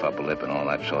up, stiff upper lip, and all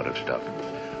that sort of stuff.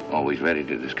 Always ready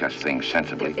to discuss things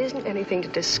sensibly. There isn't anything to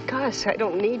discuss. I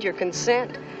don't need your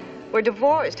consent. We're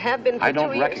divorced, have been for 2 years. I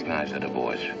don't recognize a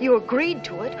divorce. You agreed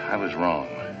to it. I was wrong.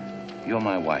 You're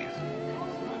my wife.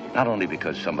 Not only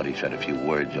because somebody said a few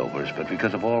words over us, but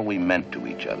because of all we meant to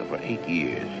each other for 8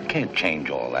 years. You can't change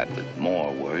all that with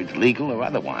more words, legal or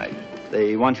otherwise.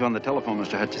 They want you on the telephone,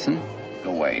 Mr. Hutchison.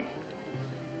 Go away.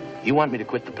 You want me to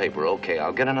quit the paper? Okay,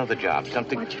 I'll get another job.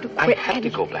 Something... I want you to quit. I have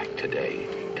to go back today.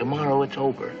 Tomorrow it's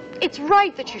over. It's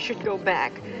right that you should go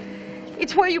back.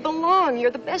 It's where you belong.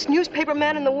 You're the best newspaper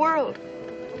man in the world.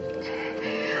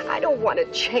 I don't want to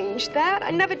change that. I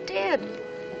never did.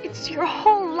 It's your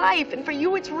whole life, and for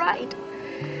you it's right.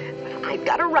 But I've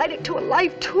got to write it to a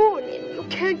life, too, and you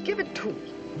can't give it to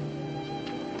me.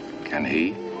 Can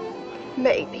he?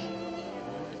 Maybe.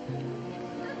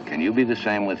 Can you be the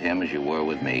same with him as you were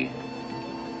with me?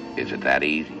 Is it that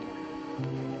easy?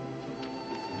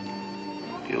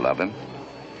 Do you love him?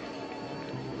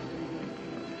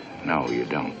 No, you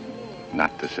don't.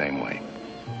 Not the same way.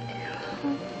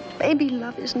 Maybe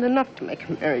love isn't enough to make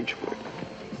a marriage work.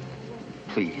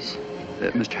 Please,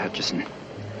 Mr. Hutchison,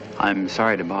 I'm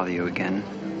sorry to bother you again,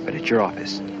 but it's your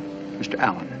office. Mr.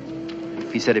 Allen,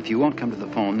 he said if you won't come to the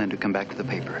phone, then to come back to the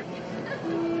paper.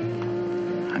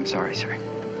 I'm sorry, sir.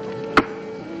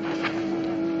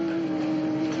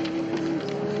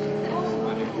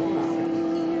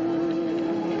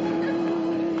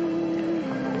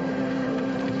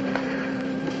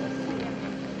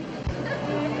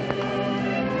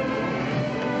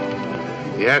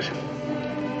 Yes?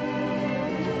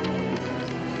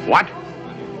 What?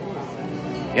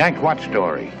 Yanked what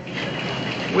story?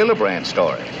 Willebrand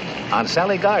story on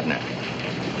Sally Gardner.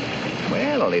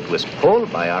 Well, it was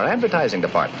pulled by our advertising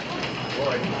department.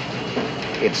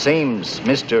 It seems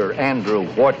Mr. Andrew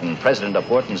Wharton, president of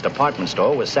Wharton's department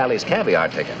store, was Sally's caviar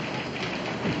ticket.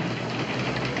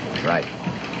 Right.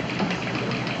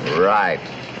 Right.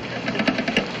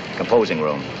 Composing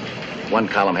room. One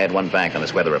column had one bank on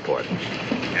this weather report.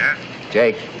 Yeah?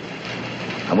 Jake,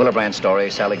 on Willebrand's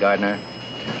story, Sally Gardner?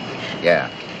 Yeah.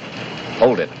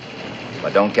 Hold it,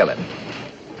 but don't kill it.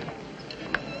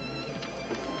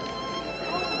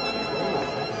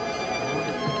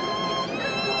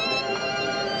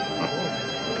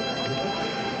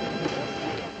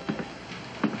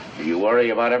 Do you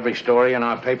worry about every story in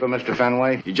our paper, Mr.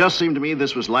 Fenway? It just seemed to me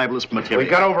this was libelous material. We've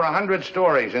got over 100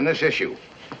 stories in this issue.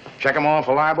 Check them all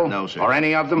for libel? No, sir. Or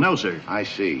any of them? No, sir. I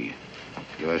see.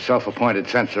 You're a self-appointed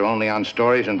censor only on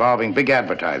stories involving big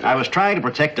advertisers. I was trying to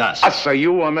protect us. Us, or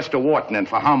you, or Mr. Wharton, and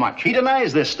for how much? He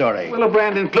denies this story.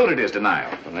 Willebrand included his denial.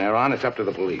 From there on, it's up to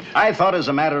the police. I thought as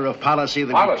a matter of policy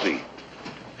that... Policy?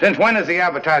 Since when has the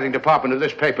advertising department of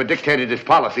this paper dictated its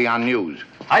policy on news?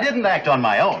 I didn't act on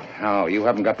my own. No, you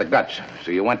haven't got the guts,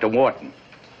 so you went to Wharton.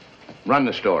 Run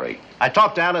the story. I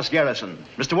talked to Alice Garrison.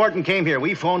 Mr. Wharton came here.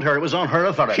 We phoned her. It was on her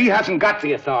authority. She hasn't got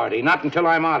the authority, not until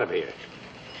I'm out of here.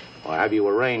 Or have you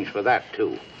arranged for that,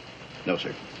 too? No,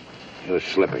 sir. You're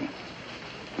slipping.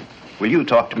 Will you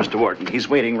talk to Mr. Wharton? He's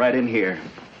waiting right in here.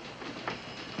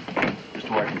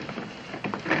 Mr. Wharton,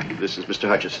 this is Mr.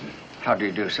 Hutchison. How do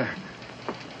you do, sir?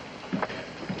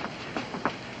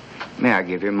 May I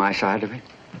give you my side of it?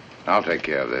 I'll take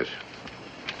care of this.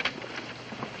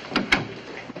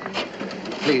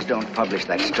 Please don't publish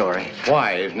that story.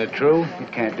 Why? Isn't it true?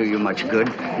 It can't do you much good,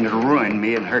 and it'll ruin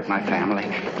me and hurt my family.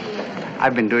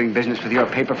 I've been doing business with your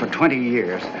paper for 20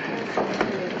 years.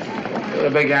 You're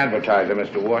a big advertiser,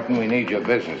 Mr. Wharton. We need your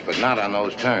business, but not on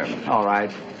those terms. All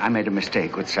right. I made a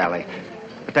mistake with Sally.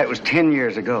 But that was 10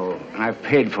 years ago, and I've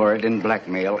paid for it in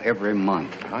blackmail every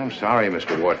month. I'm sorry,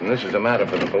 Mr. Wharton. This is a matter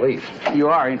for the police. You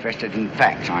are interested in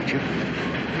facts, aren't you?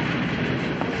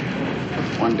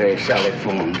 One day, Sally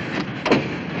phoned.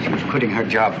 She was quitting her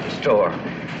job at the store.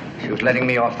 She was letting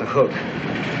me off the hook.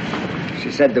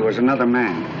 She said there was another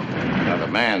man. Another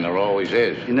man? There always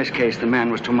is. In this case, the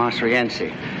man was Tomas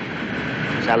Rienzi.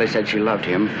 Sally said she loved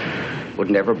him,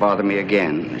 would never bother me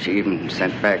again. She even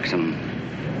sent back some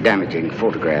damaging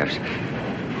photographs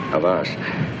of us.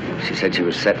 She said she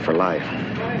was set for life.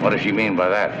 What does she mean by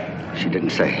that? She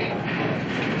didn't say.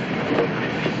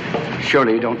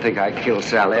 Surely you don't think I killed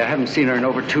Sally. I haven't seen her in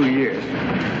over 2 years.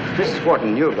 Mrs.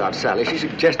 Wharton knew about Sally. She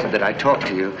suggested that I talk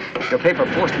to you. Your paper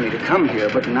forced me to come here,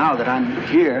 but now that I'm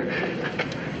here,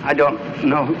 I don't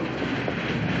know.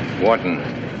 Wharton,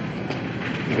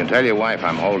 you can tell your wife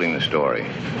I'm holding the story.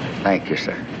 Thank you,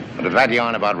 sir. But if that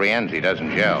yarn about Rienzi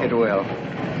doesn't gel... It will.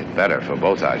 It's better for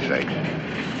both our sakes.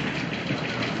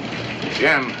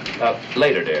 Jim.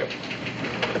 Later, dear.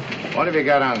 What have you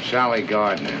got on Sally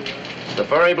Gardner? The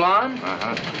furry blonde?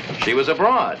 Uh-huh. She was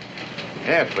abroad.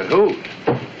 Yes, but who?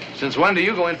 Since when do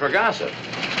you go in for gossip?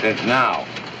 Since now.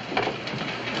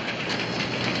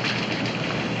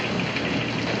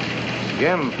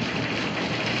 Jim,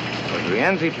 was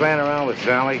Rienzi playing around with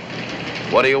Sally?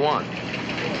 What do you want?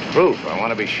 Proof. I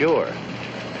want to be sure.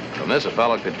 From this, a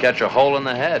fella could catch a hole in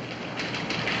the head.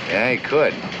 Yeah, he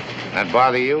could. That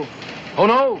bother you? Oh,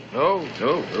 no. No.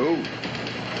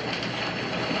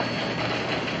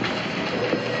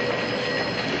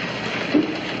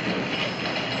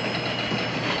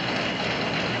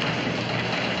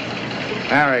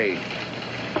 Harry,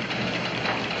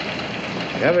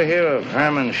 you ever hear of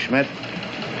Herman Schmidt?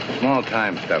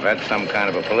 Small-time stuff. Had some kind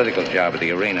of a political job at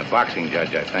the arena. Boxing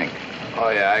judge, I think. Oh,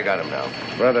 yeah, I got him now.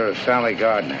 Brother of Sally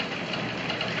Gardner.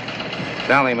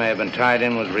 Sally may have been tied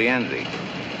in with Rienzi.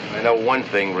 I know one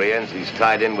thing. Rienzi's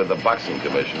tied in with the boxing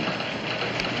commission.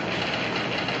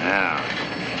 Now,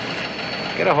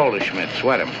 get a hold of Schmidt.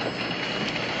 Sweat him.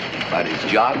 About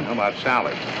his job? How about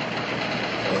Sally?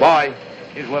 Bye.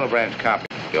 Here's Willebrand's copy.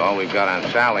 All we've got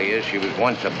on Sally is she was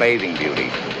once a bathing beauty.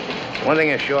 One thing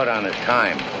is short on is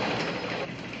time.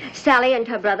 Sally and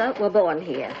her brother were born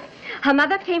here. Her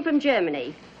mother came from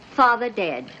Germany. Father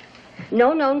dead.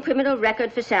 No known criminal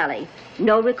record for Sally.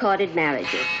 No recorded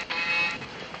marriages.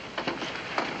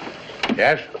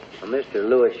 Yes? Mr.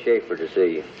 Louis Schaefer to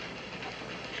see you.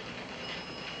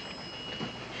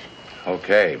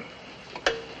 Okay.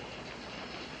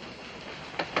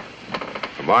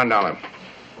 For $1.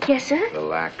 Yes, sir?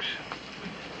 Relax.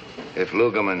 If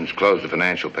Lugerman's closed the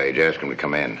financial page, ask him to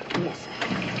come in. Yes, sir.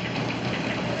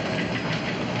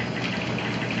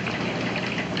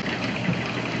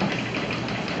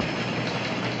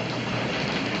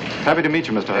 Happy to meet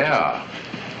you, Mr. Hutchinson.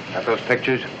 Yeah. Got those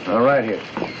pictures? All right here.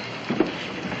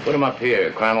 Put them up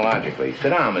here, chronologically. Sit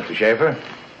down, Mr. Schaefer.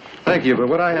 Thank you, but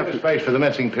what I have Leave to... a space for the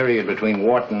missing period between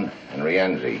Wharton and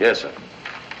Rienzi. Yes, sir.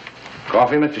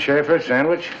 Coffee, Mr. Schaefer?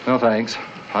 Sandwich? No, thanks.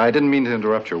 I didn't mean to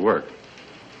interrupt your work.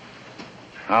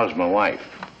 How's my wife?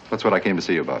 That's what I came to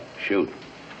see you about. Shoot.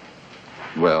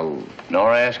 Well...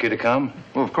 Nora asked you to come?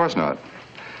 Well, of course not.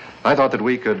 I thought that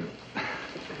we could...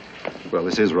 Well,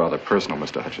 this is rather personal,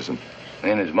 Mr. Hutchison.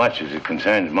 Inasmuch as it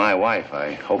concerns my wife,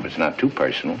 I hope it's not too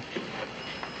personal.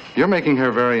 You're making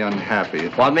her very unhappy.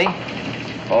 Want me?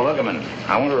 Oh, Lugerman,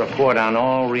 I want to report on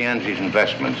all Rienzi's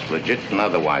investments, legit and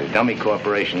otherwise. Dummy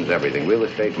corporations, everything. Real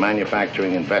estate,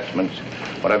 manufacturing, investments,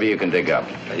 whatever you can dig up.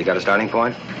 You got a starting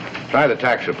point? Try the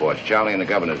tax reports. Charlie in the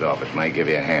governor's office might give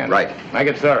you a hand. Right. Make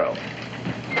it thorough.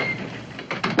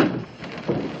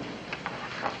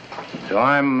 So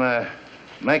I'm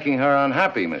making her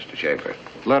unhappy, Mr. Schaefer.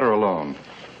 Let her alone.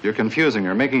 You're confusing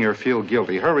her, making her feel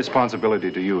guilty. Her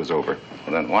responsibility to you is over.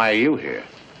 Well, then why are you here?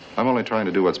 I'm only trying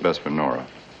to do what's best for Nora.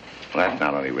 Well, that's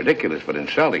not only ridiculous, but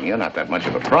insulting. You're not that much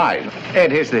of a prize.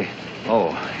 Ed, here's the...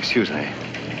 Oh, excuse me.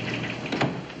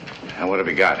 Now, what have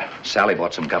we got? Sally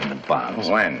bought some government bonds.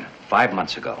 When? 5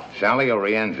 months ago. Sally or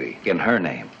Rienzi? In her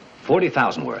name.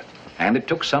 40,000 worth. And it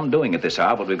took some doing at this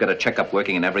hour, but we've got a checkup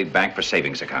working in every bank for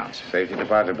savings accounts. Safety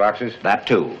deposit boxes? That,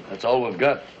 too. That's all we've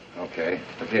got. Okay.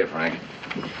 Look here, Frank.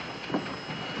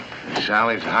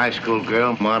 Sally's a high school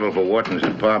girl, model for Wharton's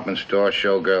department store,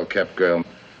 showgirl, kept girl.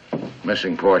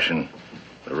 Missing portion,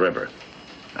 the river.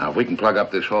 Now, if we can plug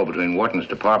up this hole between Wharton's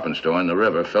department store and the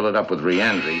river, fill it up with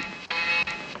Rienzi.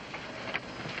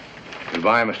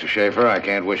 Goodbye, Mr. Schaefer. I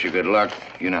can't wish you good luck.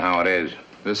 You know how it is.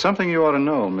 There's something you ought to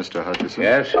know, Mr. Hutchison.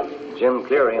 Yes? Jim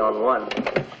Cleary on one.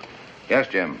 Yes,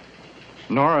 Jim.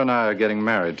 Nora and I are getting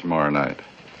married tomorrow night.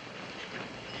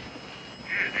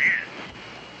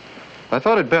 I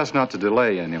thought it best not to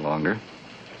delay any longer.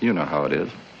 You know how it is.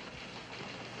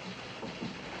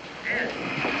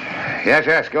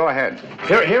 Yes, go ahead.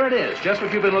 Here it is, just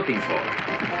what you've been looking for.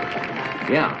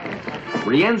 Yeah.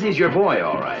 Rienzi's your boy,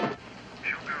 all right.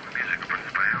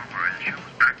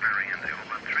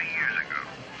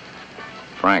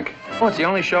 Frank. Oh, it's the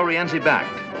only show Rienzi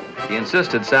backed. He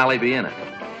insisted Sally be in it.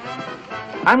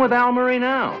 I'm with Al Murray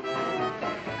now.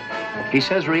 He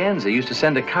says Rienzi used to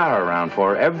send a car around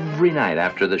for her every night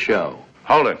after the show.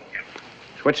 Hold it.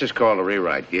 Switch this call to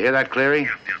rewrite. You hear that, Cleary?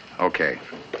 Okay.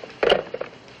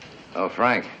 Oh,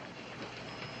 Frank.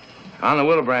 On the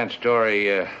Willebrand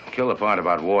story, kill the part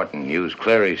about Wharton. Use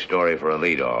Cleary's story for a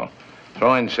lead-all.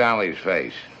 Throw in Sally's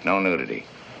face. No nudity.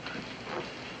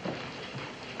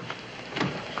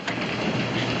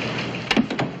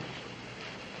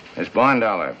 Miss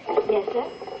Bondollar. Yes, sir?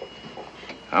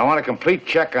 I want a complete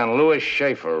check on Louis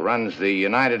Schaefer, runs the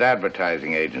United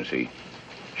Advertising Agency.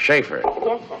 Schaefer.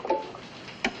 Yes, sir.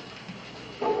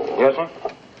 Yes, sir?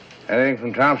 Anything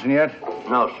from Thompson yet?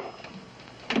 No, sir.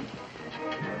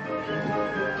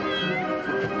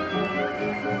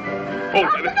 Hold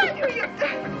it.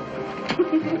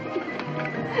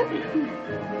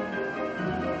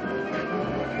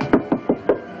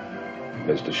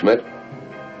 Mr. Schmidt?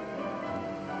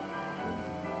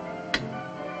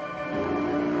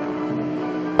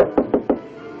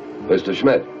 Mr.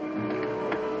 Schmidt?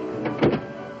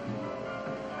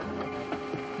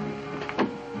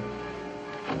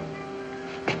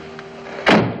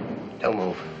 Don't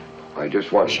move. I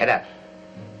just want... Shut up.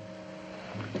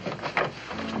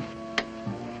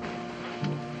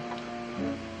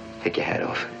 Take your hat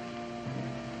off.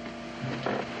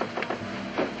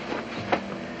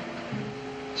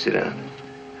 Sit down.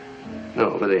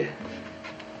 No, over there.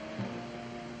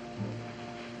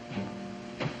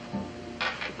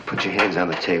 Put your hands on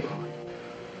the table.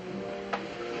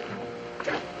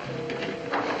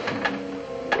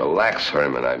 Relax,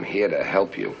 Herman. I'm here to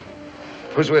help you.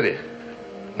 Who's with you?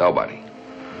 Nobody.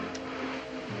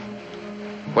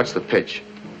 What's the pitch?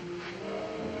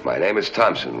 My name is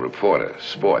Thompson, reporter,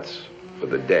 sports, for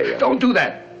the day. Don't do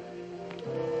that.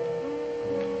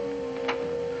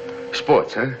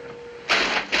 Sports, huh?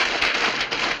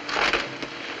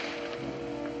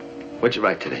 What'd you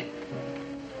write today?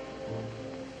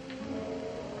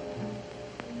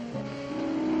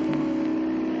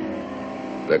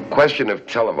 The question of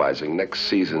televising next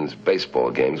season's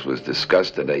baseball games was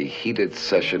discussed at a heated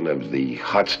session of the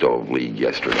Hot Stove League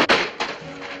yesterday.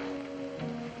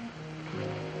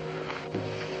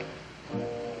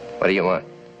 What do you want?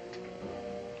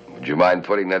 Would you mind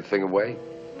putting that thing away?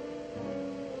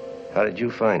 How did you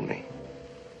find me?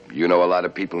 You know a lot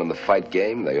of people in the fight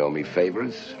game. They owe me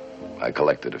favors. I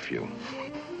collected a few.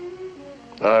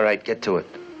 All right, get to it.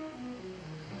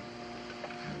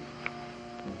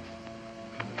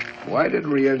 Why did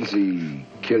Rienzi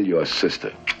kill your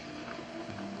sister?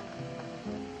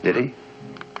 Did he?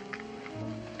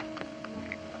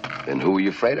 Then who are you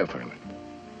afraid of, Herman?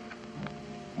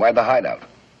 Why the hideout?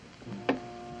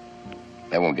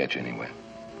 That won't get you anywhere.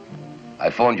 I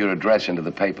phoned your address into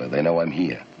the paper. They know I'm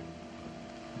here.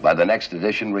 By the next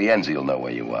edition, Rienzi will know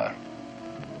where you are.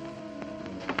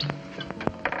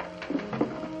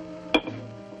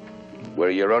 We're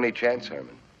your only chance,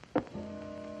 Herman.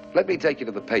 Let me take you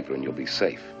to the paper and you'll be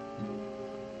safe.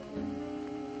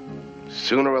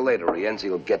 Sooner or later, Rienzi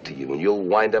will get to you and you'll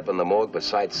wind up in the morgue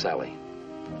beside Sally.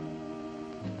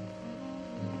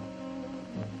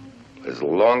 As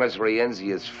long as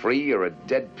Rienzi is free, you're a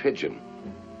dead pigeon.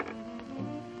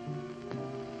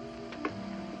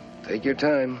 Take your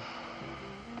time.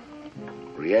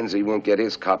 Rienzi won't get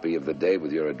his copy of the day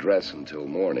with your address until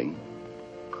morning.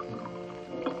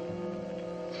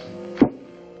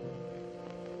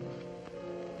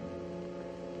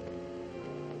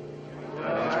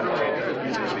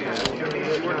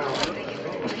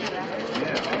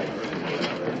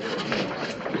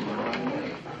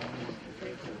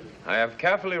 I have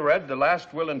carefully read the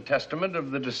last will and testament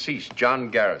of the deceased, John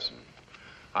Garrison.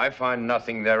 I find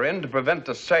nothing therein to prevent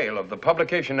the sale of the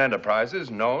publication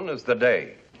enterprises known as The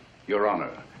Day. Your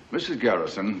Honor, Mrs.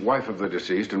 Garrison, wife of the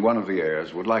deceased and one of the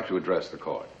heirs, would like to address the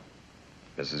court.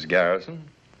 Mrs. Garrison?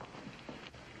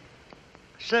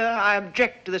 Sir, I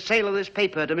object to the sale of this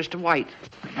paper to Mr. White.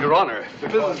 Your Honor,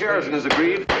 Mrs. Garrison has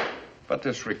agreed. But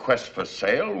this request for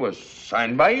sale was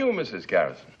signed by you, Mrs.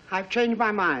 Garrison. I've changed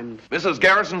my mind. Mrs.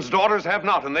 Garrison's daughters have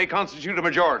not, and they constitute a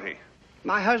majority.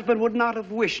 My husband would not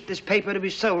have wished this paper to be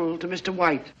sold to Mr.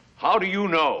 White. How do you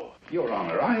know? Your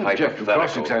Honor, I object to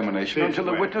cross-examination until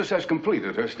the witness has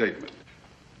completed her statement.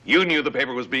 You knew the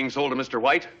paper was being sold to Mr.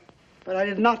 White? But I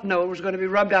did not know it was going to be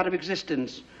rubbed out of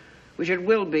existence, which it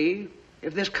will be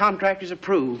if this contract is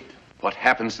approved. What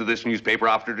happens to this newspaper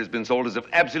after it has been sold is of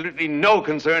absolutely no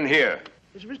concern here.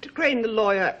 Is Mr. Crane the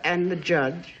lawyer and the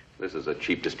judge? This is a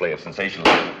cheap display of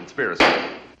sensationalism and conspiracy.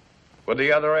 Would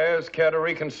the other heirs care to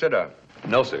reconsider?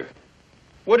 No, sir.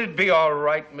 Would it be all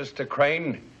right, Mr.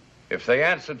 Crane, if they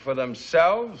answered for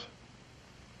themselves?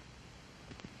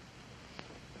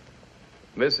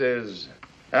 Mrs.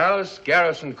 Alice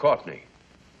Garrison Courtney,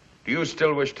 do you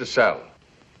still wish to sell?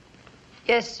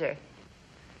 Yes, sir.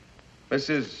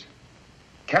 Mrs.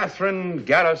 Catherine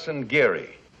Garrison Geary.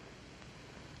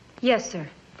 Yes, sir.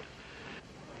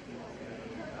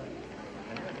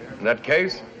 In that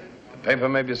case, the paper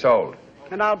may be sold.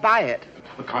 And I'll buy it.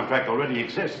 The contract already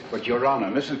exists. But, Your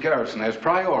Honor, Mrs. Garrison has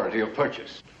priority of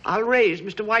purchase. I'll raise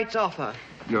Mr. White's offer.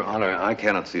 Your Honor, I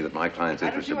cannot see that my client's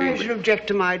I don't see why you should object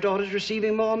to my daughters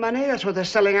receiving more money. That's what they're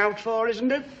selling out for,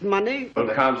 isn't it? Money. Will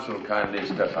the counsel kindly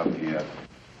step up here?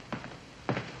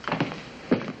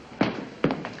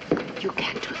 You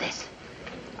can't do this.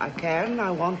 I can,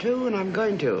 I want to, and I'm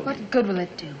going to. What good will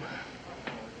it do?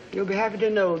 You'll be happy to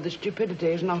know that stupidity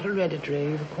is not hereditary.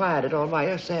 You've acquired it all by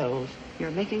yourselves.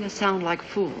 You're making us sound like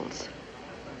fools.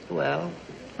 Well,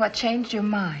 What changed your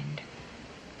mind?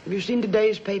 have you seen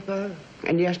today's paper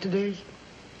and yesterday's?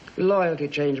 Loyalty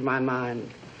changed my mind.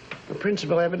 A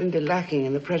principle evidently lacking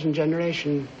in the present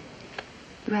generation.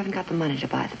 You haven't got the money to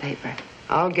buy the paper.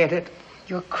 I'll get it.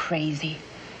 You're crazy.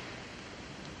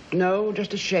 No,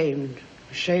 just ashamed.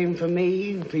 Ashamed for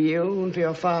me, and for you, and for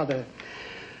your father.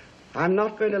 I'm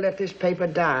not going to let this paper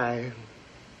die.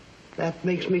 That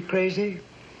makes me crazy.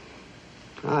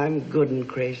 I'm good and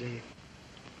crazy.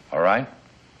 All right.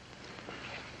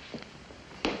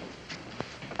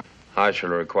 I shall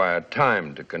require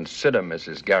time to consider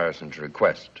Mrs. Garrison's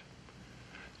request.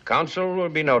 Counsel will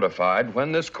be notified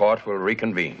when this court will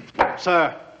reconvene.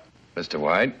 Sir, Mr.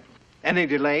 White? any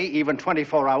delay, even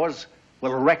 24 hours,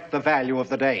 will wreck the value of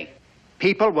the day.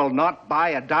 People will not buy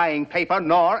a dying paper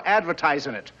nor advertise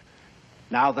in it.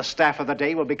 Now the staff of the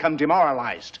day will become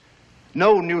demoralized.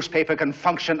 No newspaper can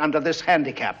function under this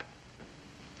handicap.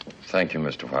 Thank you,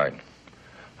 Mr. White.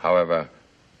 However,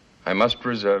 I must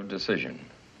reserve decision.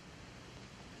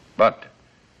 But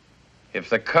if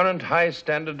the current high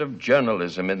standard of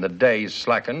journalism in the day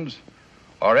slackens,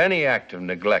 or any act of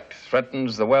neglect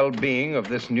threatens the well-being of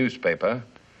this newspaper,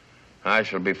 I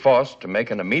shall be forced to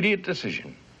make an immediate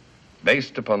decision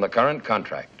based upon the current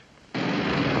contract.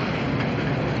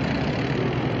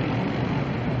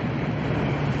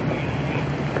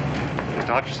 Mr.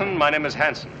 Hutchison, my name is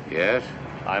Hanson. Yes?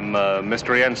 I'm Mr.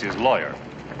 Rienzi's lawyer.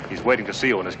 He's waiting to see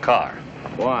you in his car.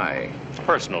 Why? It's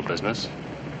personal business.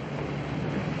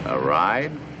 A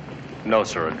ride? No,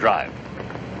 sir, a drive.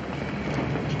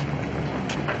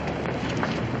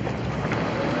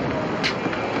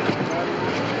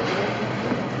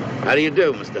 How do you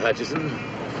do, Mr. Hutchison?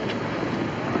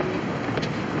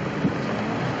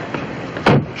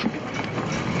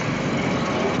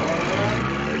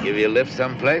 They give you a lift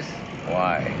someplace?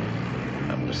 Why?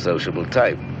 I'm the sociable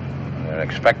type. They're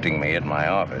expecting me at my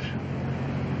office.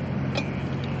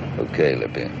 Okay,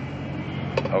 Lippy.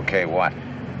 Okay what?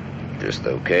 Just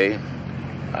okay.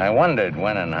 I wondered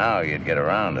when and how you'd get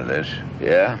around to this.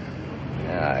 Yeah?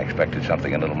 Yeah, I expected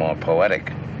something a little more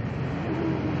poetic.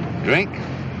 Drink?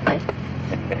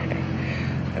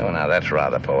 Oh, now that's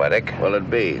rather poetic. What'll it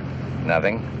be?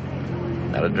 Nothing.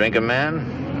 Not a drinking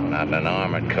man? Not in an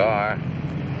armored car.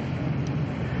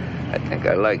 I think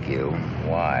I like you.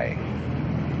 Why?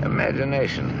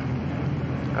 Imagination.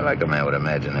 I like a man with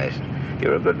imagination.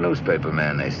 You're a good newspaper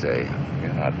man, they say.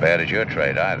 You're not bad at your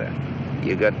trade, either.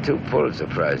 You got 2 Pulitzer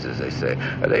Prizes, they say.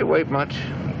 They weight much?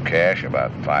 Cash,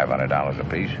 about $500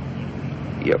 apiece.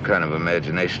 Your kind of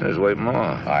imagination is worth more.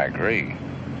 I agree.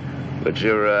 But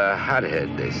you're a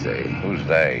hothead, they say. Who's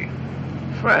they?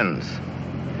 Friends.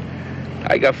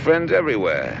 I got friends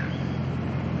everywhere.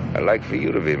 I'd like for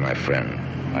you to be my friend.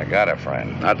 I got a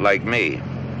friend. Not like me.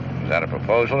 Is that a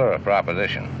proposal or a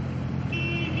proposition?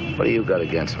 What do you got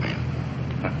against me?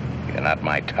 You're not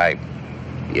my type.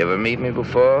 You ever meet me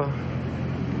before?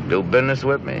 Do business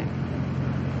with me?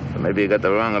 Or maybe you got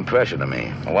the wrong impression of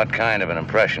me. What kind of an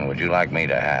impression would you like me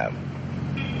to have?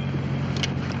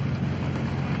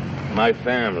 My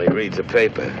family reads the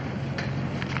paper.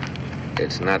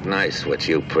 It's not nice what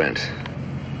you print.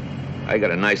 I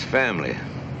got a nice family.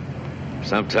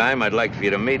 Sometime I'd like for you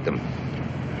to meet them.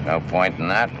 No point in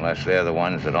that unless they're the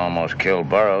ones that almost killed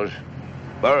Burroughs.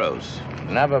 Burroughs?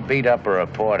 Never beat up a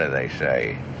reporter, they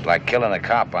say. It's like killing a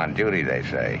cop on duty, they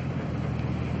say.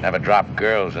 Never drop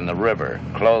girls in the river,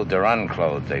 clothed or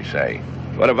unclothed, they say.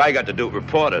 What have I got to do with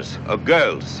reporters or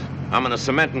girls? I'm in the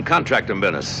cement and contracting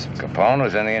business. Capone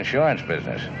was in the insurance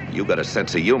business. You got a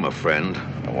sense of humor, friend.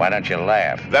 Well, why don't you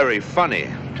laugh? Very funny.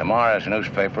 Tomorrow's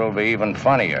newspaper will be even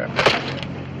funnier.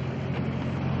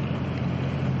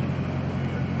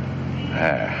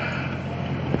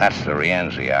 That's the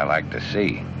Rienzi I like to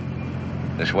see.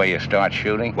 This way you start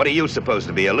shooting? What are you supposed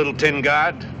to be, a little tin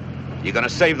guard? You gonna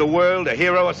save the world, a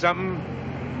hero or something?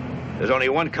 There's only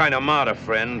one kind of martyr,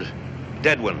 friend.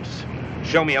 Dead ones.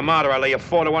 Show me a martyr, I'll lay you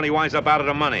 4 to 1 he winds up out of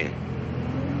the money.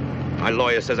 My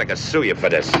lawyer says I can sue you for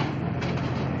this.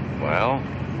 Well?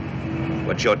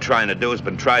 What you're trying to do has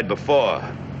been tried before.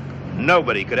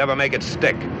 Nobody could ever make it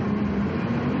stick.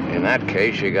 In that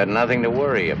case, you got nothing to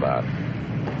worry about.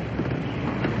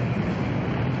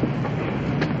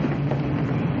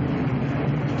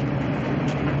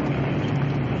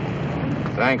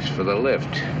 Thanks for the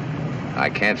lift. I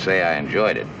can't say I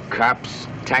enjoyed it. Cops,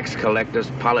 tax collectors,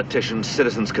 politicians,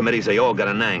 citizens committees, they all got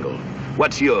an angle.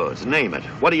 What's yours? Name it.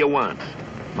 What do you want?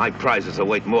 My prizes are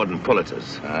worth more than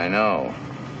Pulitzers. I know.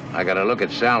 I gotta look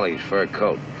at Sally's fur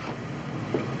coat.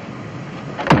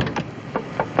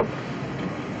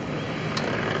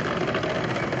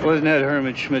 Wasn't that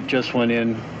Herman Schmidt just went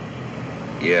in?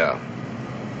 Yeah.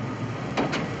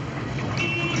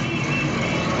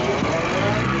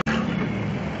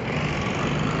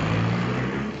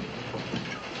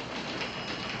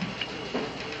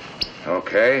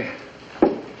 Okay.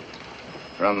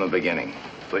 From the beginning.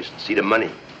 First, see the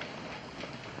money.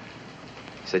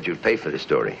 Said you'd pay for the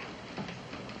story.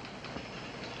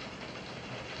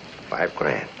 5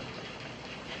 grand.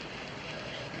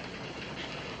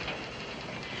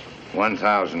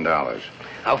 $1,000.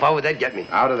 How far would that get me?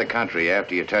 Out of the country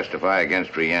after you testify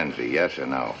against Rienzi, yes or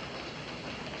no?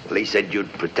 Well, he said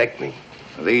you'd protect me.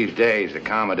 These days,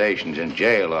 accommodations in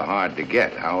jail are hard to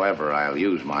get. However, I'll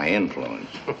use my influence.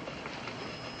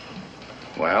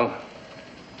 Well?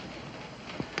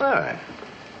 All right.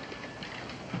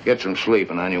 Get some sleep,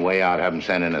 and on your way out, have him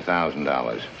send in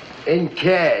 $1,000. In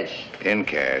cash? In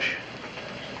cash.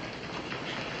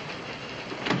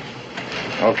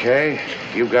 Okay,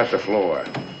 you've got the floor.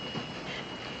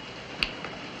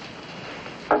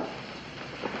 What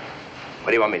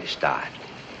do you want me to start?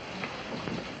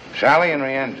 Sally and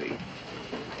Rienzi.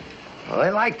 Well,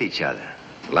 they liked each other.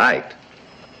 Liked?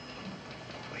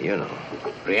 Well, you know.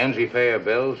 Rienzi pay her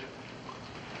bills?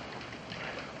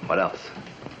 What else?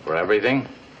 For everything?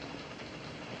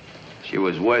 She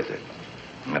was worth it.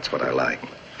 That's what I like.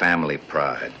 Family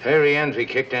pride. Hey, Rienzi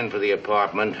kicked in for the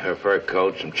apartment, her fur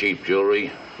coat, some cheap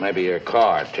jewelry, maybe her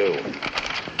car, too.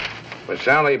 But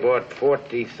Sally bought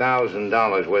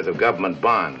 $40,000 worth of government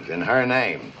bonds in her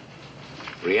name.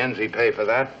 Rienzi pay for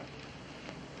that?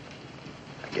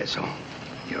 I guess so.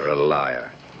 You're a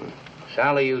liar.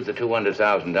 Sally used the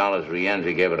 $200,000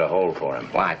 Rienzi gave her to hold for him.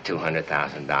 What,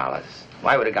 $200,000?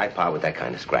 Why would a guy part with that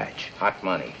kind of scratch? Hot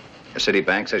money. The city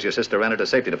bank says your sister rented a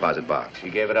safety deposit box. She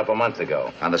gave it up a month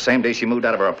ago. On the same day she moved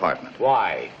out of her apartment.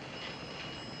 Why?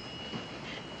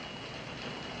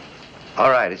 All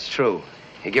right, it's true.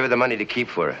 He gave her the money to keep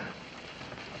for her.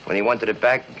 When he wanted it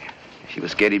back, she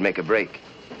was scared he'd make a break.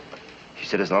 She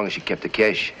said as long as she kept the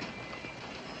cash,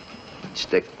 it'd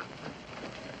stick.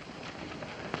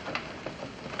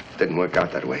 Didn't work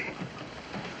out that way.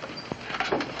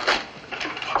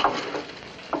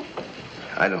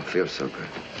 I don't feel so good.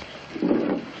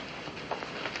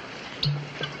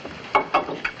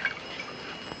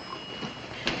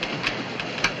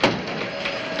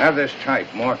 Have this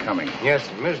type. More coming. Yes,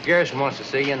 sir. Miss Garrison wants to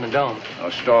see you in the dome. Oh,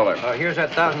 stall her. Here's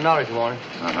that $1,000 you wanted.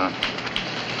 Uh-huh.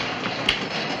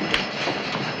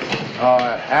 Oh,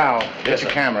 Al, get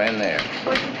your camera in there.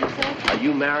 What did you say? Are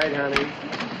you married, honey?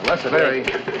 Let's very.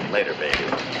 Later, baby.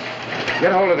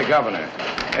 Get hold of the governor.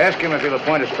 Ask him if he'll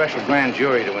appoint a special grand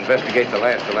jury to investigate the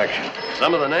last election.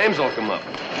 Some of the names will come up.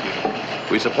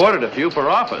 We supported a few for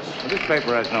office. Well, this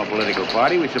paper has no political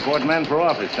party. We support men for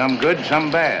office. Some good,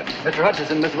 some bad. Mr.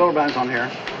 Hutchison, Mr. Wilbrand's on here.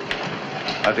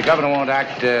 If the governor won't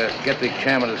act, get the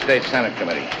chairman of the State Senate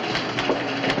Committee.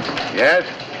 Yes?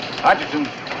 Hutchison.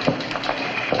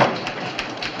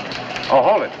 Oh,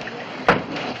 hold it.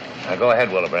 Now, go ahead,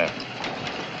 Wilbrand.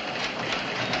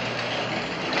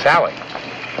 Sally.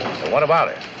 Well, what about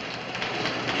her?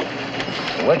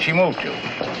 Where'd she move to?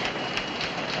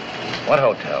 What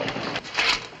hotel?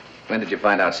 When did you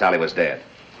find out Sally was dead?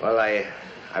 Well, I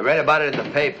read about it in the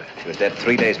paper. She was dead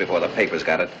 3 days before the papers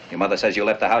got it. Your mother says you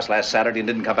left the house last Saturday and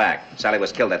didn't come back. Sally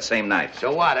was killed that same night.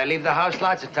 So what? I leave the house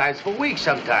lots of times, for weeks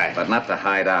sometimes. But not to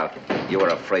hide out. You were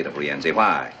afraid of Rienzi.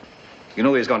 Why? You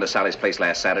knew he was going to Sally's place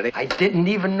last Saturday. I didn't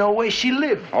even know where she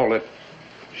lived. Hold it.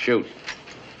 Shoot.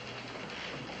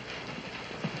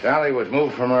 Sally was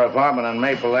moved from her apartment on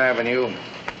Maple Avenue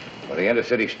by the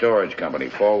Intercity Storage Company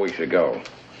 4 weeks ago.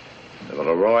 The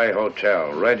Leroy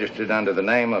Hotel, registered under the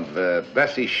name of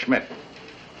Bessie Schmidt.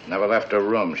 Never left her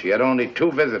room. She had only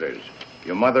 2 visitors,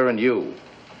 your mother and you.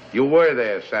 You were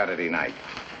there Saturday night.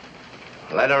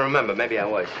 Well, I don't remember. Maybe I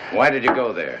was. Why did you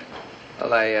go there?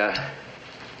 Well,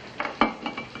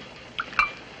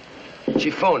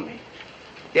 she phoned me.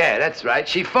 Yeah, that's right.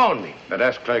 She phoned me. The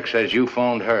desk clerk says you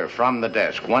phoned her from the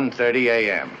desk, 1:30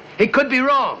 a.m. He could be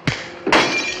wrong.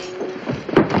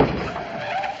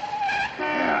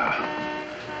 Yeah,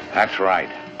 that's right.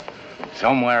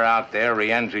 Somewhere out there,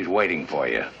 Rienzi's waiting for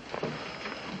you.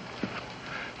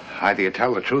 Either you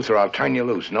tell the truth or I'll turn you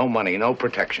loose. No money, no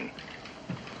protection.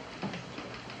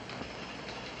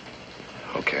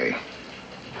 Okay.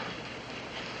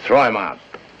 Throw him out.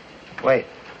 Wait.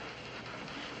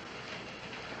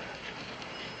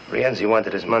 Rienzi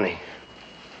wanted his money.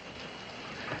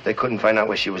 They couldn't find out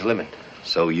where she was living.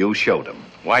 So you showed him.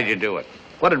 Why'd you do it?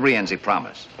 What did Rienzi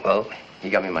promise? Well, he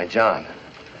got me my job.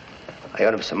 I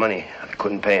owed him some money. I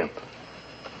couldn't pay him.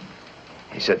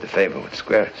 He said the favor would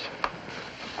square us.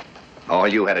 All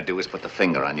you had to do was put the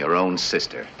finger on your own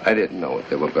sister. I didn't know what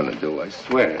they were going to do, I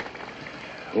swear.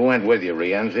 Who went with you,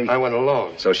 Rienzi? I went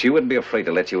alone. So she wouldn't be afraid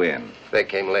to let you in. They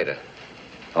came later.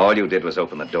 All you did was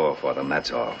open the door for them,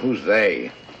 that's all. Who's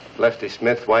they? Lefty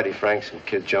Smith, Whitey Franks, and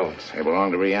Kid Jones. They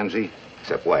belong to Rienzi?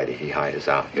 Except Whitey. He hired us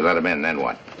out. You let him in, then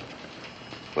what?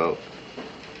 Well,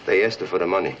 they asked her for the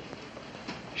money.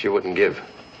 She wouldn't give.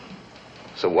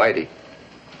 So Whitey,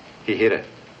 he hit her.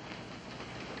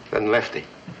 Then Lefty.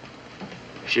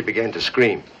 She began to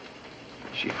scream.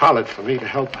 She hollered for me to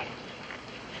help her.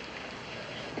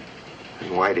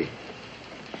 And Whitey,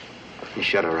 he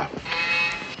shut her up.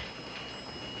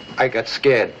 I got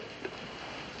scared.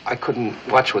 I couldn't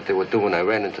watch what they were doing. I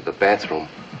ran into the bathroom.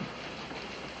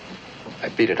 I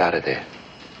beat it out of there.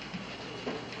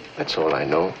 That's all I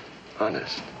know,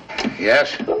 honest.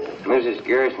 Yes? Mrs.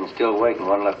 Garrison's still awake and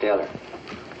won't left Ethel.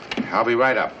 I'll be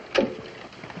right up.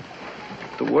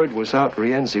 The word was out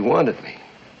Rienzi wanted me.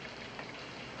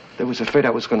 They was afraid I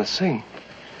was going to sing.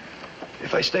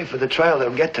 If I stay for the trial,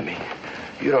 they'll get to me.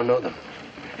 You don't know them.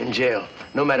 In jail.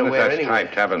 No matter where, That's anyway.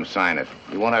 typed. Have him sign it.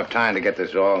 We won't have time to get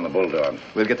this all in the Bulldog.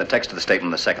 We'll get the text of the statement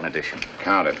in the second edition.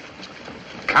 Count it.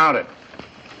 Count it.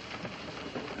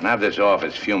 And have this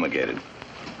office fumigated.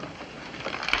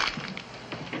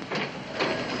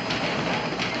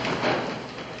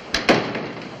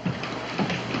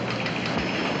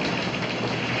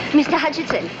 Mr.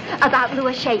 Hutchinson, about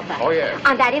Louis Schaefer. Oh, yeah.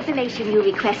 On that information you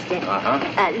requested.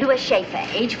 Louis Schaefer,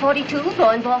 age 42,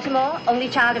 born in Baltimore, only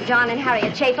child of John and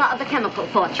Harriet Schaefer of the chemical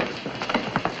fortune.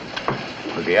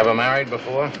 Was he ever married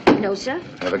before? No, sir.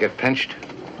 Ever get pinched?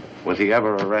 Was he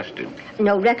ever arrested?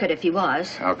 No record if he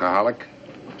was. Alcoholic?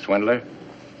 Swindler?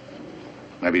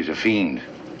 Maybe he's a fiend.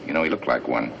 You know, he looked like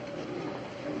one.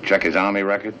 Check his army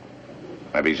record.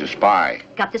 Maybe he's a spy.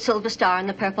 Got the Silver Star and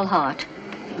the Purple Heart.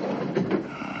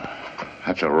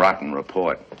 That's a rotten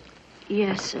report.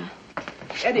 Yes, sir.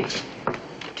 Eddie,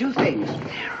 2 things.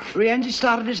 Rienzi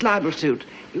started his libel suit.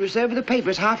 He was over the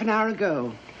papers half an hour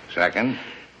ago. Second,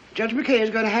 Judge McKay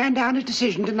is going to hand down his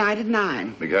decision tonight at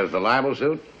 9. because the libel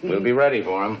suit, we'll be ready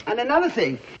for him. And another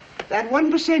thing, that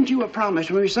 1% you were promised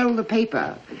when we sold the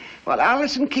paper, well,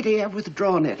 Alice and Kitty have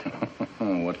withdrawn it.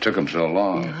 What took him so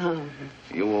long?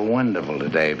 You were wonderful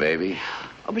today, baby.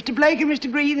 Oh, Mr. Blake and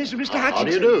Mr. Green, this is Mr. Hutchinson. How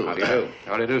do you do? How do you do?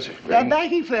 How do you do, sir? Their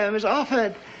banking firm has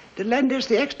offered to lend us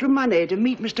the extra money to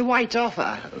meet Mr. White's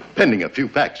offer. Pending a few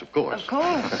facts, of course. Of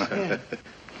course. Yeah.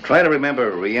 Try to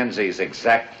remember Rienzi's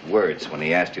exact words when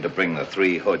he asked you to bring the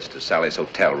 3 hoods to Sally's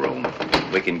hotel room.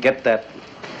 We can get that.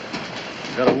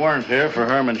 Got a warrant here for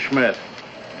Herman Schmidt.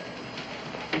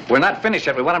 We're not finished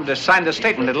yet. We want him to sign the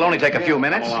statement. It'll only take a few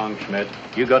minutes. Come along, Schmidt.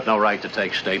 You got no right to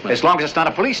take statements. As long as it's not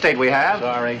a police state we have.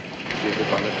 Sorry.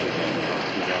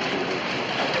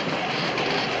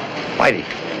 Whitey.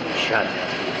 Shut up.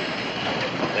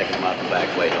 Take him out the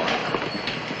back way, don't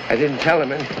I? I didn't tell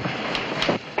him anything.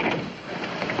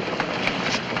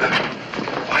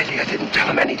 Whitey, I didn't tell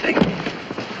him anything.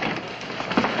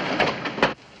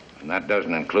 And that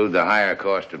doesn't include the higher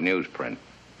cost of newsprint.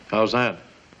 How's that?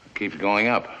 It keeps going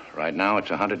up. Right now, it's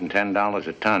 $110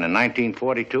 a ton. In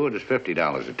 1942, it was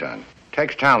 $50 a ton.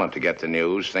 Takes talent to get the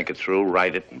news, think it through,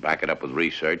 write it, and back it up with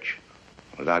research.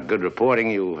 Without good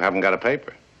reporting, you haven't got a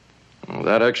paper. Well,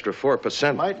 that extra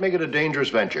 4% might make it a dangerous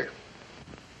venture.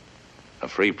 A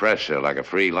free press, sir, like a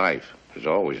free life, is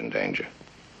always in danger.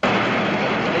 That's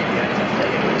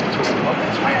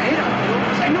why I hate him.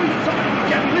 I know you're somebody who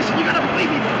can't be. Listen, you gotta believe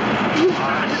me. You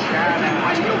are.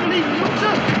 I still believe you,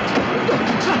 sir.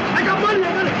 I got money. I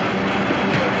got it.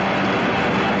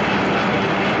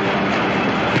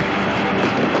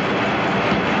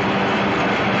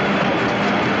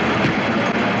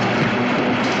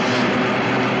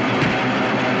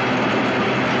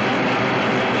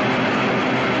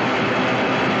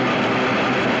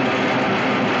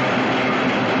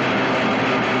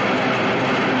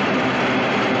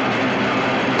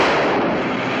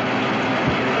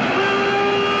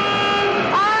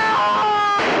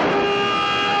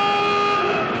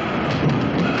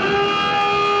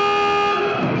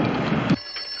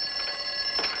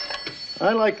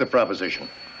 I like the proposition.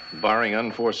 Barring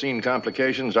unforeseen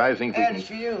complications, I think we That's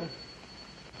for you.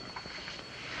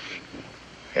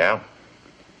 Yeah?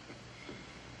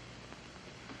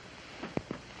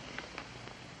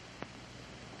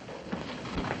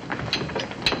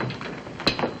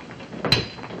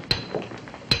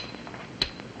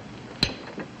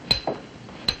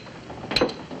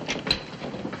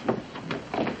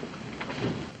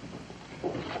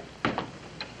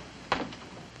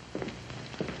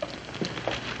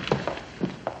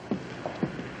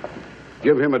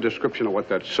 Give him a description of what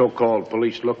that so-called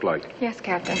police look like. Yes,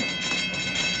 Captain.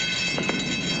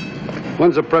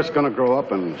 When's the press gonna grow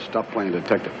up and stop playing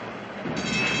detective?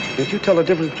 Can't you tell the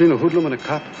difference between a hoodlum and a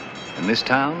cop? In this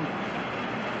town?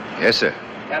 Yes, sir.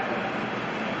 Got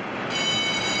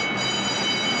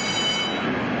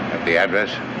the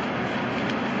address?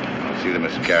 I'll see that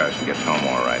Mr. Garrison gets home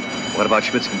all right. What about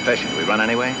Schmidt's confession? Do we run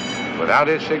anyway? Without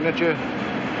his signature,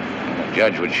 the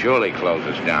judge would surely close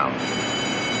us down.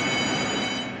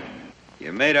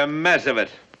 You made a mess of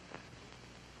it.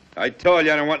 I told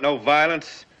you I don't want no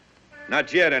violence.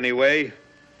 Not yet, anyway.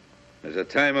 There's a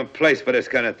time and place for this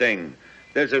kind of thing.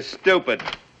 There's a stupid.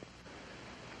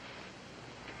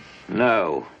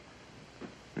 No.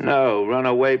 No, run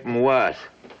away from what?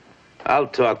 I'll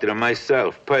talk to them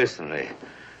myself, personally.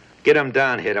 Get them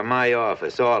down here to my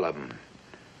office, all of them.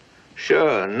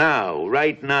 Sure, now,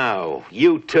 right now.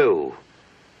 You too.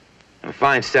 And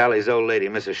find Sally's old lady,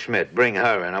 Mrs. Schmidt. Bring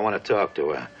her in. I want to talk to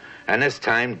her. And this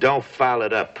time, don't foul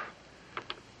it up.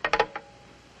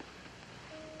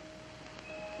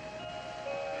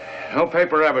 No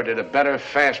paper ever did a better,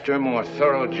 faster, more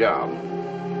thorough job.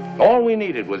 All we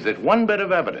needed was that one bit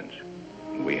of evidence.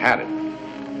 We had it.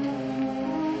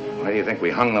 Why do you think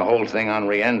we hung the whole thing on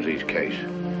Rienzi's case?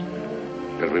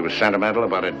 Because we were sentimental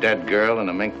about a dead girl in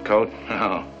a mink coat?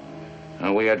 No.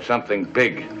 No, we had something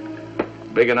big.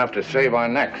 Big enough to save our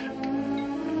necks.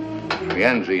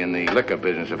 Rienzi in the liquor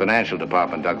business, the financial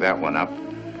department dug that one up.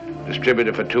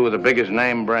 Distributor for two of the biggest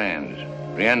name brands.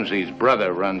 Rienzi's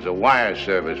brother runs a wire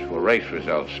service for race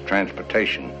results,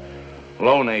 transportation,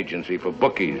 loan agency for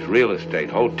bookies, real estate,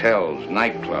 hotels,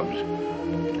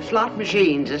 nightclubs. Slot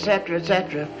machines, etc.,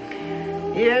 etc.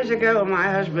 Years ago,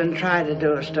 my husband tried to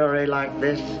do a story like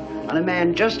this on a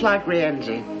man just like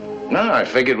Rienzi. No, I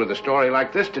figured with a story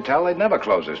like this to tell, they'd never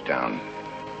close us down.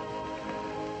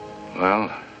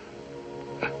 Well,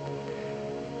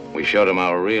 we showed them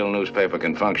how a real newspaper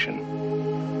can function.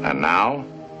 And now,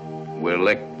 we're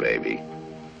licked, baby.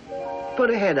 Put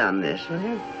a head on this, will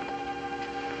you?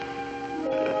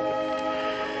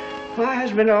 My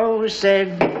husband always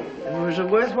said it was a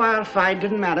worthwhile fight,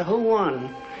 didn't matter who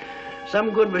won.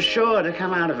 Some good was sure to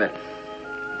come out of it.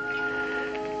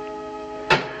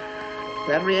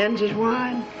 That Rienzi's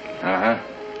wine? Uh-huh.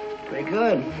 Pretty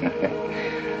good.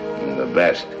 The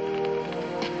best.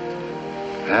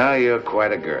 Now, you're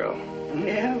quite a girl.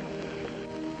 Yeah?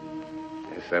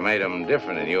 Guess they made them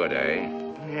different in your day.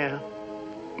 Yeah.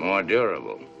 More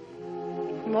durable.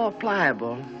 More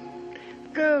pliable.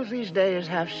 Girls these days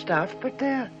have stuff, but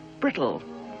they're brittle.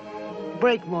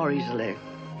 Break more easily.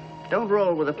 Don't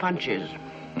roll with the punches.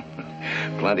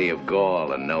 Plenty of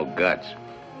gall and no guts.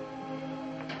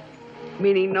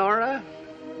 Meaning Nora?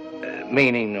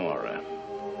 Meaning Nora.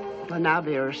 Well, now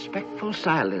be a respectful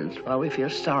silence while we feel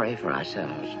sorry for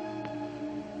ourselves.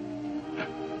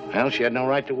 Well, she had no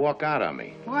right to walk out on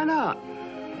me. Why not?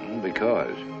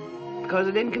 Because. Because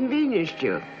it inconvenienced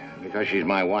you. Because she's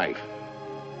my wife.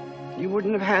 You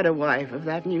wouldn't have had a wife if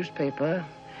that newspaper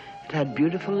had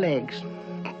beautiful legs.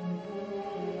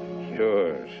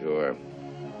 Sure, sure.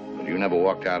 But you never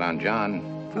walked out on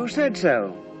John. Who said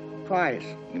so? Twice.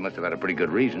 You must have had a pretty good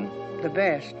reason. The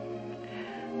best.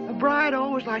 A bride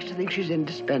always likes to think she's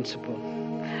indispensable.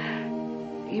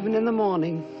 Even in the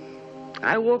morning.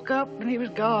 I woke up and he was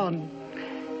gone.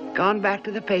 Gone back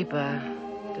to the paper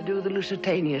to do the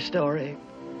Lusitania story.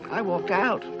 I walked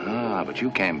out. Ah, but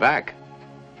you came back.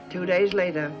 2 days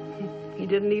later. He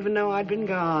didn't even know I'd been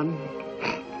gone.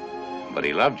 But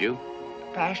he loved you.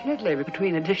 Passionately,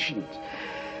 between editions.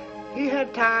 He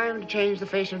had time to change the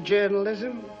face of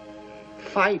journalism,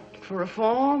 fight for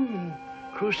reform,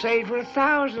 crusade for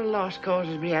 1,000 lost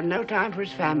causes, but he had no time for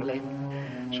his family.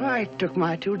 So I took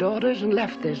my 2 daughters and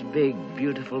left this big,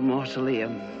 beautiful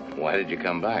mausoleum. Why did you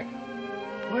come back?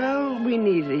 Well, we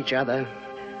needed each other.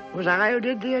 It was I who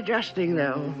did the adjusting,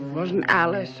 though. It wasn't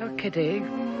Alice or Kitty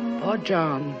or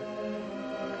John.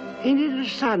 He needed a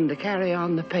son to carry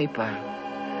on the paper.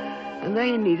 And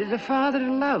they needed a father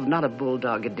to love, not a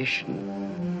bulldog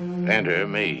edition. Enter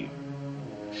me.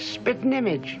 Spitting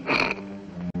image.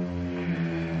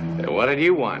 What did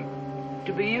you want?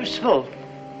 To be useful.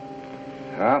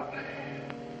 Well,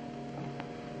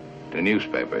 to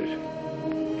newspapers.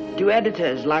 To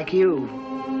editors like you.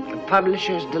 A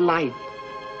publisher's delight.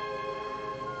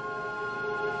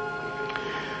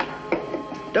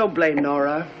 Don't blame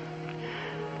Nora.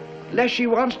 Unless she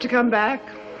wants to come back,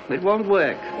 it won't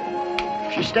work.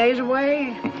 If she stays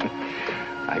away...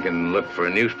 I can look for a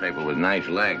newspaper with nice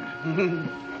legs.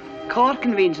 Court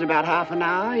convenes in about half an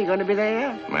hour. You going to be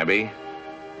there? Maybe.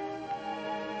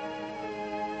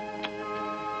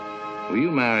 Will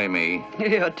you marry me?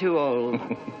 You're too old.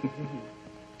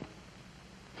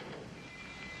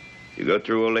 You go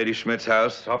through old lady Schmidt's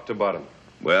house? Top to bottom.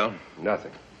 Well?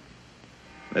 Nothing.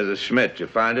 Mrs. Schmidt, you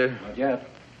find her? Not yet.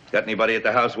 Got anybody at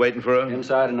the house waiting for her?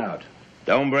 Inside and out.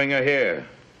 Don't bring her here.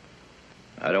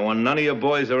 I don't want none of your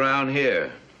boys around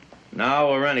here. Now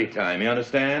or any time, you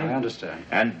understand? I understand.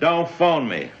 And don't phone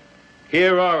me.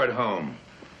 Here or at home.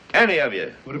 Any of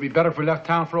you. Would it be better if we left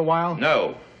town for a while?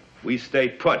 No. We stay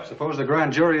put. Suppose the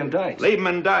grand jury indicts. Leave them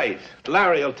indict.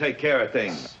 Larry will take care of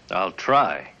things. I'll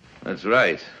try. That's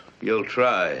right. You'll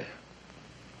try.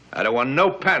 I don't want no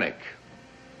panic.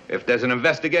 If there's an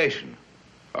investigation,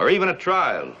 or even a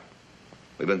trial,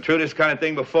 we've been through this kind of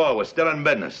thing before. We're still in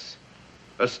business.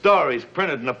 A story's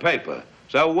printed in the paper.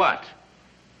 So what?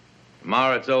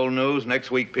 Tomorrow it's old news. Next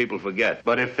week people forget.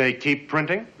 But if they keep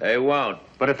printing? They won't.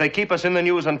 But if they keep us in the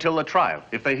news until the trial,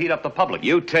 if they heat up the public?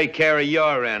 You take care of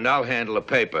your end. I'll handle the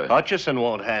paper. Hutchison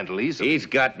won't handle easily. He's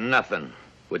got nothing.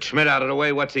 With Schmidt out of the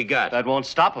way, what's he got? That won't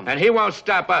stop him. And he won't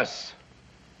stop us.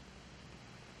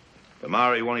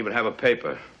 Tomorrow he won't even have a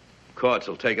paper. Courts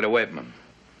will take it away from him.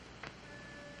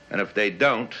 And if they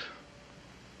don't,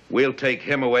 we'll take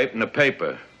him away from the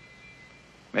paper.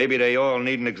 Maybe they all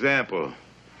need an example.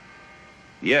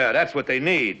 Yeah, that's what they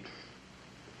need.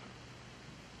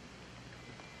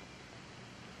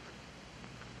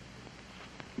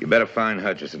 You better find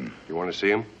Hutchison. You want to see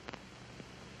him?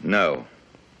 No.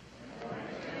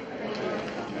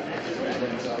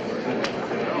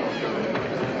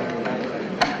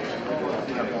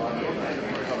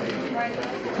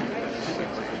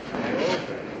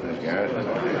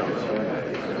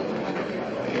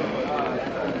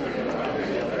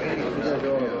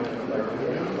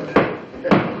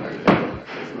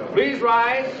 Please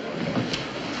rise.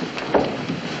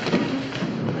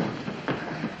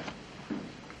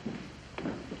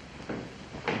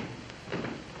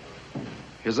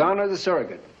 His Honor, the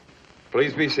surrogate.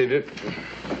 Please be seated.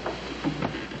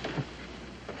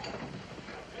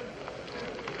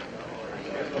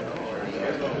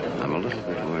 I'm a little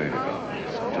bit worried about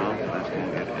this. Don't let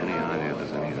him get any idea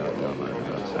there's any doubt in my mind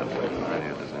about Sadler.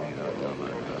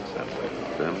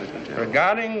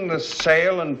 Regarding the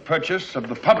sale and purchase of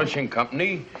the publishing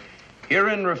company,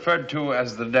 herein referred to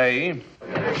as the Day,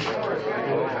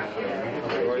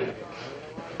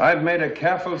 I've made a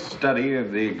careful study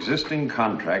of the existing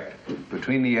contract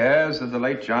between the heirs of the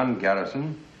late John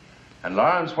Garrison and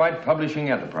Lawrence White Publishing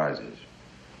Enterprises.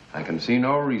 I can see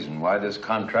no reason why this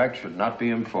contract should not be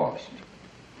enforced.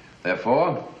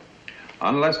 Therefore,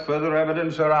 unless further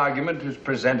evidence or argument is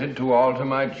presented to alter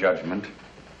my judgment,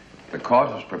 the court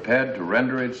is prepared to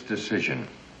render its decision.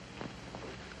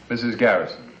 Mrs.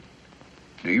 Garrison,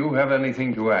 do you have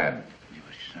anything to add?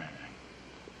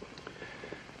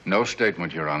 No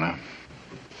statement, Your Honor.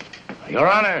 Your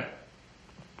Honor,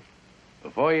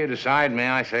 before you decide, may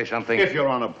I say something? If Your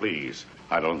Honor, please.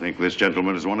 I don't think this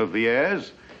gentleman is one of the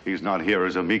heirs. He's not here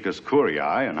as amicus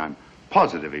curiae, and I'm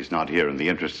positive he's not here in the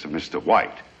interests of Mr.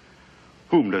 White.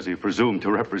 Whom does he presume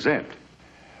to represent?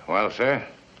 Well, sir,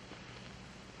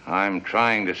 I'm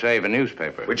trying to save a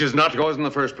newspaper. Which is not yours in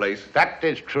the first place. That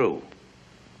is true.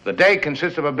 The Day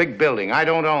consists of a big building. I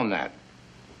don't own that.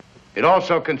 It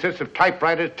also consists of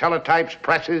typewriters, teletypes,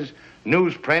 presses,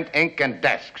 newsprint, ink, and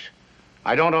desks.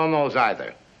 I don't own those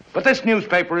either. But this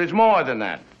newspaper is more than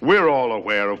that. We're all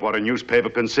aware of what a newspaper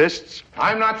consists.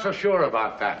 I'm not so sure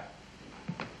about that.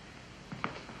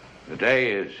 The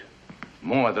Day is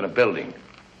more than a building.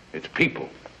 It's people.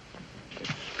 It's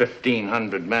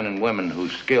 1,500 men and women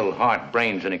whose skill, heart,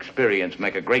 brains, and experience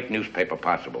make a great newspaper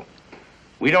possible.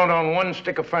 We don't own one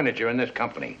stick of furniture in this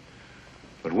company.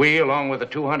 But we, along with the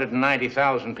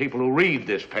 290,000 people who read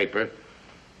this paper,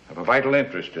 have a vital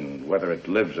interest in whether it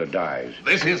lives or dies.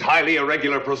 This is highly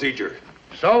irregular procedure.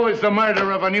 So is the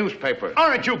murder of a newspaper.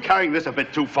 Aren't you carrying this a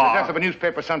bit too far? The death of a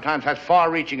newspaper sometimes has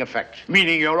far-reaching effects.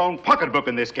 Meaning your own pocketbook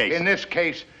in this case. In this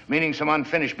case, meaning some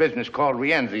unfinished business called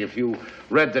Rienzi. If you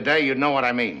read the Day, you'd know what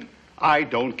I mean. I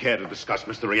don't care to discuss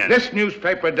Mr. Rienzi. This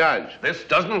newspaper does. This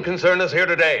doesn't concern us here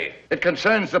today. It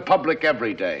concerns the public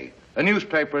every day. A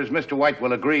newspaper, as Mr. White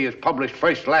will agree, is published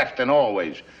first, last, and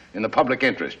always in the public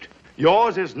interest.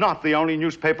 Yours is not the only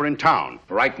newspaper in town.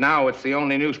 Right now, it's the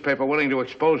only newspaper willing to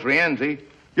expose Rienzi.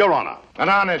 Your Honor. An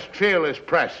honest, fearless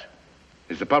press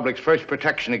is the public's first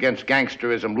protection against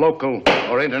gangsterism, local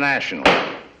or international.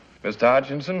 Mr.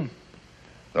 Hutchinson,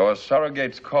 though a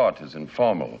surrogate's court is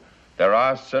informal, there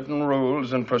are certain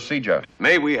rules and procedure.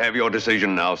 May we have your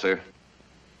decision now, sir?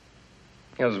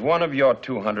 As one of your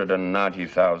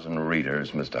 290,000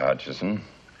 readers, Mr. Hutchison,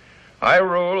 I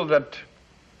rule that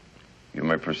you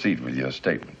may proceed with your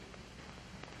statement.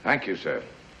 Thank you, sir.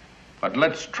 But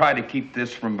let's try to keep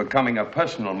this from becoming a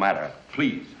personal matter,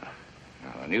 please.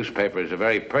 Now, a newspaper is a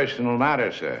very personal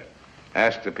matter, sir.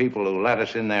 Ask the people who let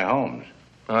us in their homes.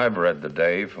 I've read the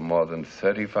Day for more than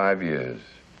 35 years.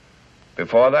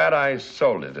 Before that, I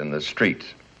sold it in the streets.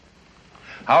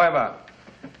 However,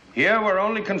 here we're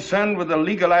only concerned with the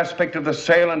legal aspect of the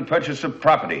sale and purchase of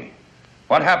property.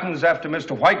 What happens after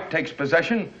Mr. White takes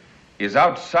possession is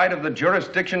outside of the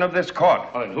jurisdiction of this court.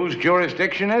 Well, and whose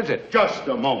jurisdiction is it? Just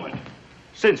a moment.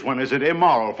 Since when is it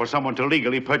immoral for someone to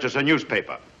legally purchase a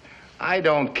newspaper? I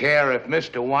don't care if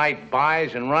Mr. White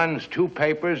buys and runs 2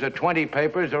 papers or 20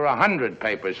 papers or 100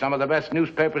 papers. Some of the best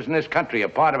newspapers in this country are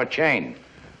part of a chain.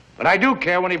 But I do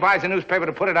care when he buys a newspaper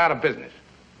to put it out of business.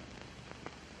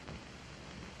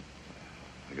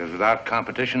 Because without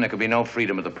competition, there could be no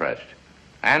freedom of the press.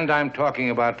 And I'm talking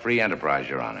about free enterprise,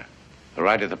 Your Honor. The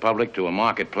right of the public to a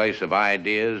marketplace of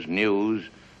ideas, news,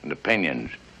 and opinions.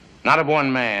 Not of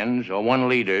one man's or one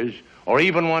leader's or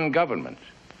even one government's.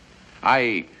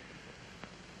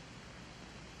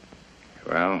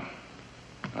 Well,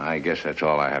 I guess that's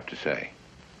all I have to say.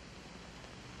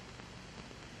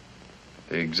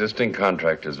 The existing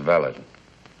contract is valid,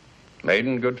 made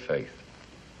in good faith.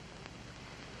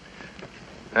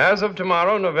 As of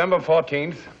tomorrow, November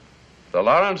 14th, the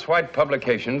Lawrence White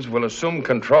Publications will assume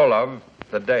control of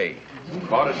the Day.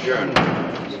 Court adjourned.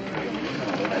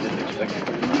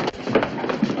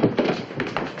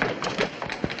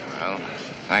 Well,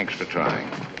 thanks for trying.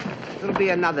 It'll be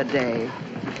another day.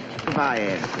 Goodbye,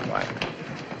 Ed. Goodbye.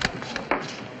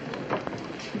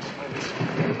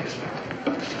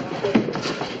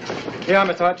 Here,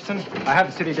 Mr. Hutchinson. I have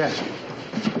the city desk.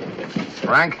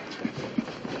 Frank,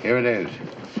 here it is.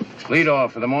 Lead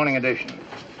off for the morning edition.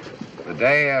 The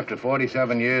Day, after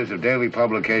 47 years of daily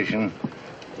publication,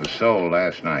 was sold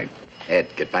last night. Ed,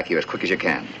 get back here as quick as you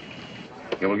can.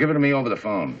 Yeah, well, give it to me over the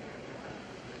phone.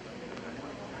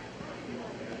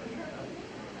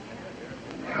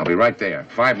 I'll be right there.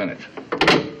 5 minutes.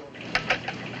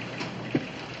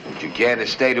 Would you care to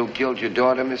state who killed your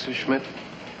daughter, Mrs. Schmidt?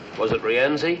 Was it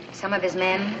Rienzi? Some of his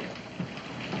men.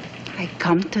 I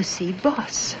come to see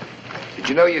boss. Did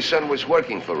you know your son was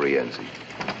working for Rienzi?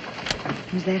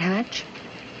 Was that Hutch?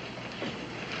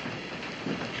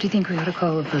 Do you think we ought to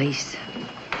call the police?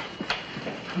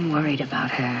 I'm worried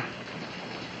about her.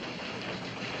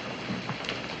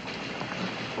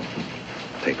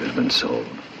 Paper's been sold.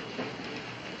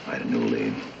 I had a new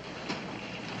lead.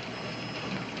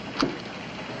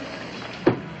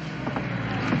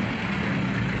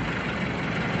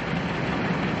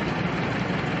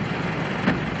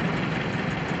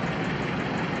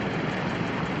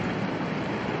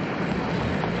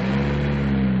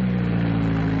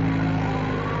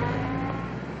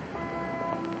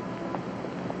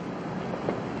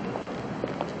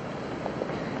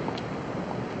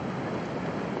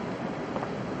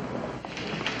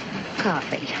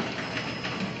 Coffee.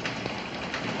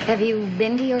 Have you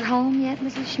been to your home yet,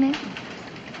 Mrs. Schmidt?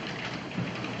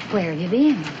 Where have you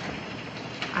been?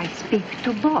 I speak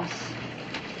to boss.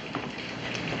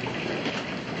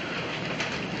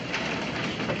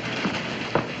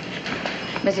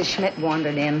 Mrs. Schmidt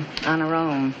wandered in on her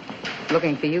own.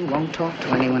 Looking for you, won't talk to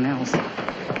anyone else.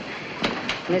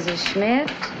 Mrs.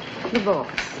 Schmidt, the boss.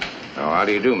 Oh, how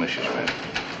do you do, Mrs. Schmidt?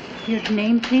 Your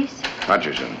name, please?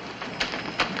 Hutchison.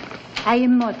 I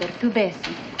am mother to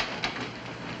Bessie.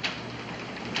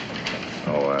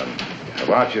 Oh,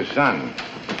 about your son.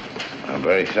 I'm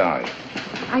very sorry.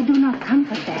 I do not come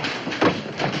for that.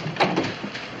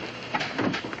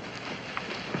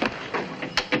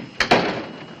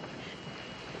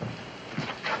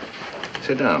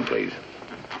 Sit down, please.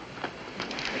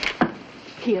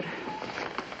 Here.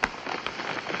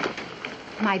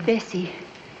 My Bessie,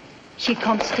 she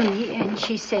comes to me and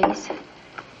she says,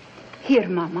 "Here,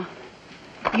 Mama,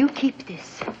 you keep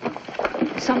this.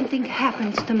 Something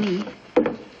happens to me,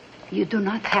 you do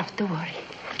not have to worry."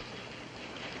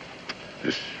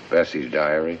 This Bessie's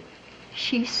diary?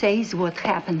 She says what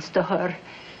happens to her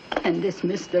and this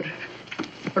Mr.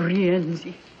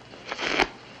 Rienzi.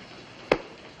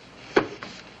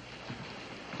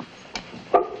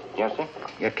 Yes, sir?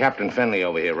 Get Captain Finley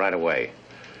over here right away.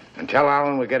 And tell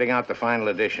Alan we're getting out the final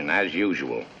edition, as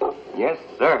usual. Yes,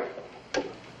 sir.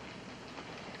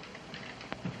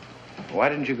 Why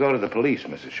didn't you go to the police,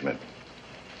 Mrs. Schmidt?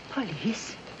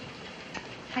 Police?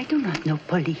 I do not know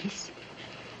police.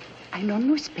 I know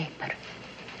newspaper.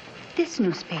 This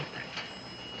newspaper.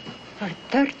 For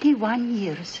 31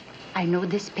 years, I know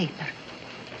this paper.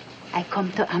 I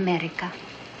come to America.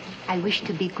 I wish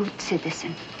to be good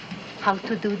citizen. How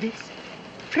to do this?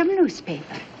 From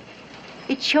newspaper.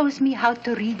 It shows me how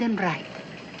to read and write.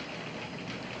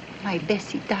 My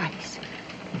Bessie dies.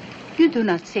 You do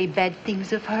not say bad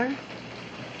things of her.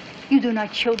 You do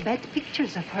not show bad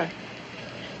pictures of her.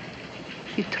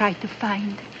 You try to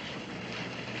find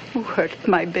who hurt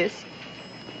my Bessie.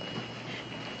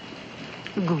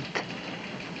 Good.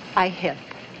 I help.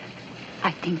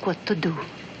 I think what to do.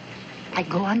 I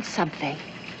go on subway.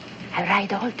 I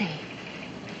ride all day.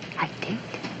 I think.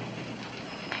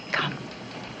 I come.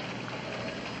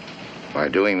 By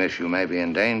doing this, you may be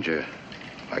in danger,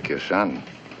 like your son.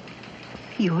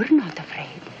 You're not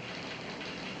afraid.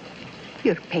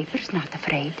 Your paper's not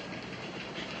afraid.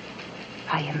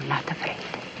 I am not afraid.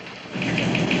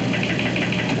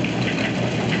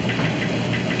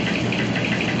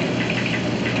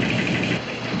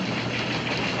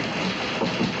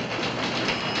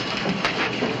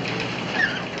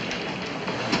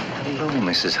 Hello,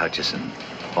 Mrs. Hutchison.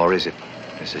 Or is it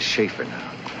Mrs. Schaefer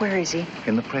now? Where is he?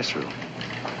 In the press room.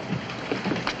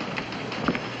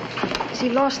 Has he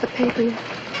lost the paper?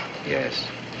 Yes.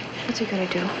 What's he gonna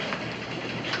do?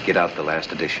 Get out the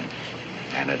last edition.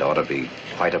 And it ought to be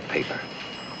quite a paper.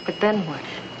 But then what?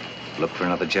 Look for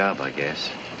another job, I guess.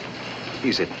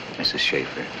 Is it, Mrs.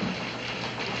 Schaefer?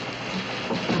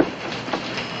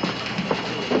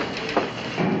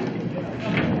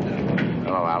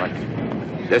 Hello, Alex.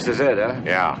 This is it, huh?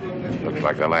 Yeah. Looks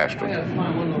like the last one.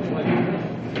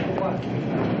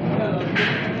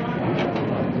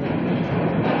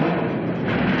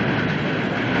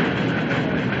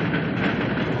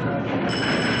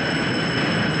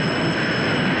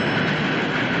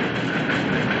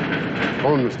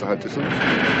 On, Mr. Hutchison.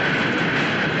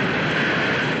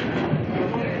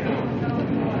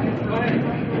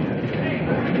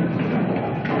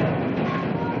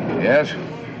 Yes?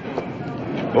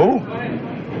 Who?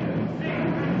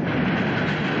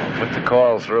 Put the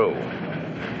call through.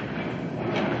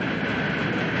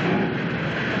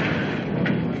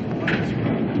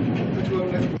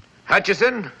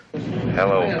 Hutchison?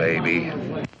 Hello, baby.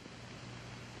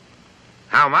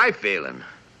 How am I feeling?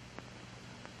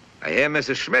 I hear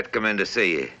Mrs. Schmidt come in to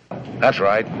see you. That's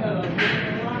right.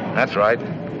 That's right.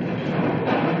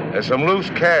 There's some loose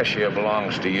cash here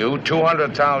belongs to you,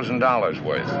 $200,000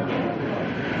 worth.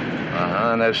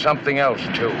 And there's something else,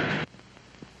 too.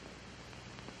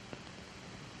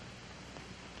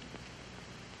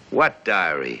 What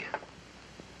diary?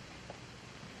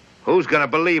 Who's gonna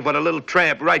believe what a little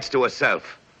tramp writes to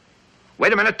herself?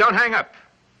 Wait a minute, don't hang up.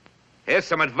 Here's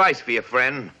some advice for you,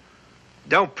 friend.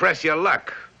 Don't press your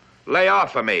luck. Lay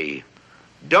off of me.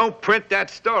 Don't print that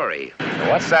story.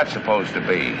 What's that supposed to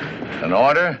be? An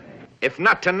order? If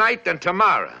not tonight, then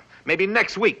tomorrow. Maybe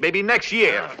next week, maybe next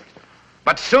year.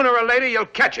 But sooner or later, you'll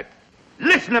catch it.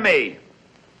 Listen to me.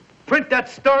 Print that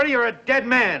story, you're a dead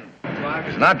man.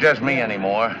 It's not just me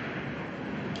anymore.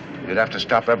 You'd have to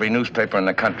stop every newspaper in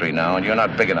the country now, and you're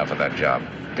not big enough for that job.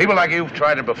 People like you've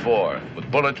tried it before, with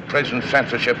bullets, prison,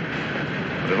 censorship.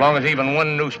 But as long as even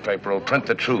one newspaper will print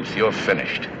the truth, you're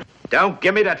finished. Don't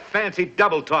give me that fancy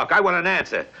double talk. I want an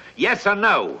answer. Yes or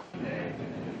no?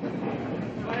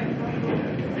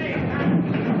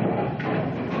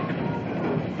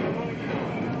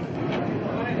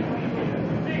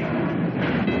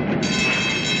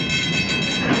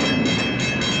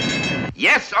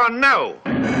 Yes or no?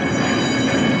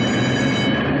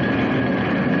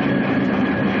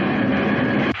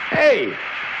 Hey!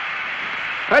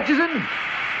 Hutchison?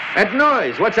 That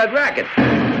noise, what's that racket?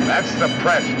 That's the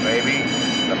press, baby.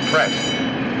 The press.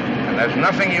 And there's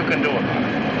nothing you can do about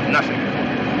it. Nothing.